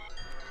this.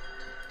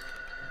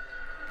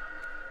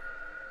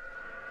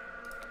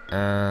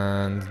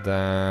 And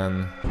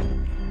then...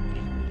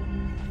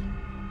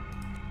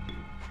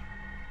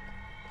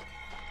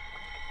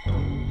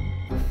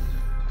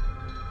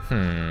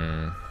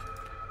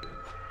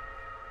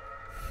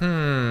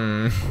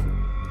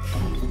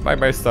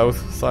 Bye-bye, Stout.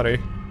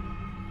 Sorry.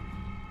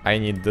 I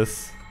need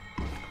this.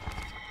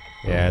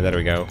 Yeah, there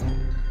we go.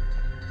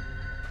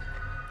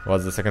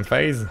 What's the second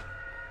phase?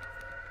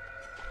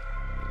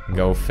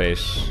 Go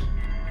fish.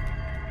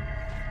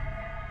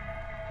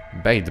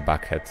 Bait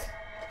bucket.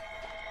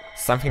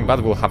 Something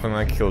bad will happen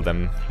when I kill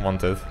them.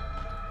 Wanted.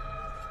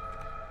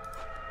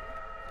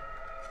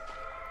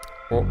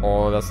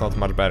 Oh, that's not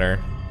much better.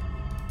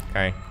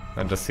 Okay,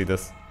 let's just see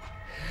this.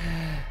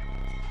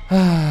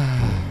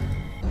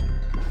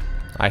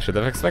 I should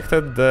have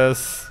expected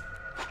this.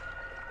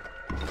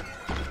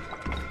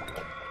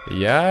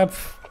 Yep.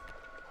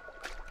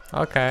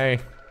 Okay.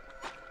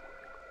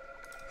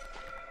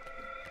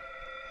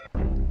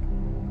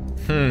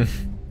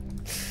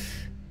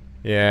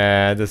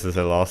 Yeah, this is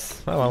a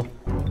loss. Oh well.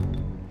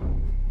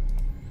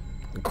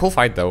 Cool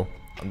fight though.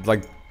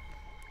 Like,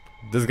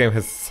 this game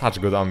has such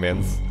good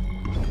ambience.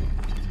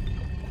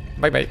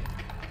 Bye bye.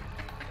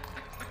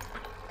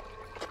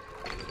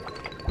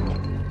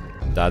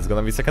 That's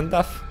gonna be second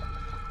death.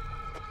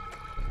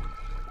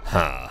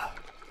 Huh.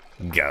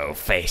 Go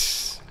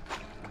fish.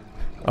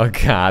 Oh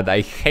god,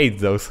 I hate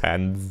those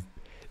hands.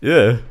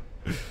 Ugh.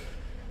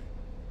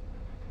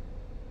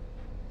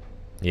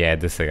 Yeah,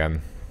 this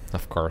again.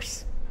 Of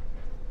course.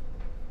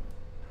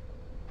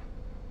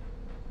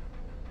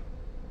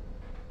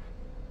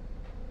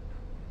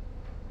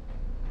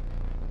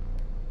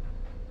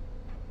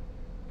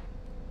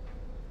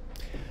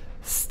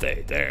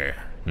 Stay there.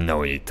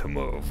 No need to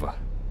move.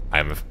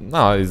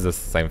 No, it's the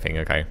same thing,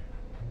 okay.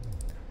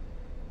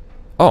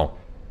 Oh,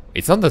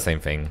 it's not the same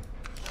thing.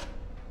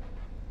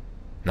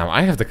 Now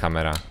I have the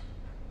camera.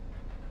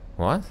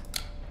 What?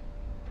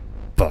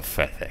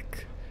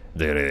 Pathetic.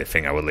 Do you really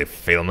think I would leave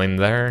film in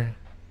there?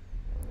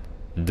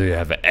 Do you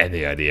have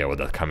any idea what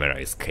that camera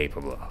is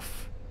capable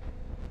of?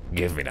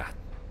 Give me that.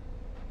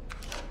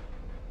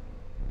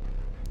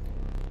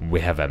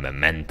 We have a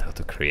memento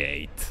to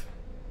create.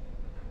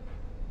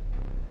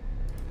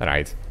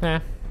 Right, yeah.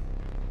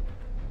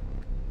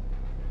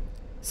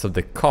 So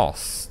the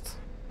cost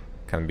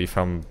can be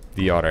from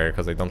the other,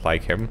 because I don't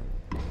like him.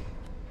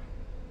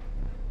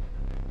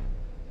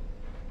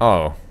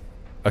 Oh,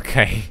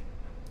 okay.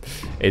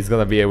 It's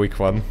gonna be a weak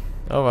one.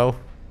 Oh well.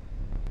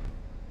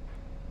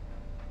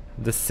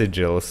 The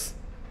sigils.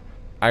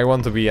 I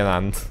want to be an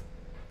ant.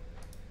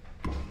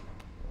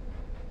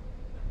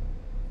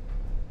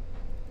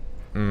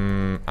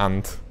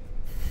 Ant.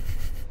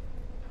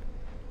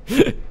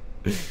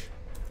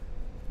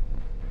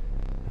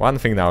 One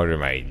thing now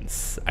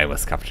remains. I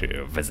must capture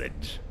your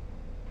visage.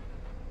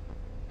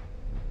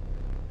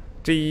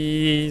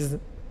 Jeez.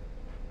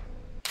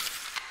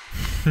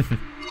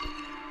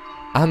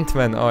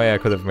 Ant-Man. Oh yeah, I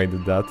could have made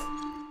it that.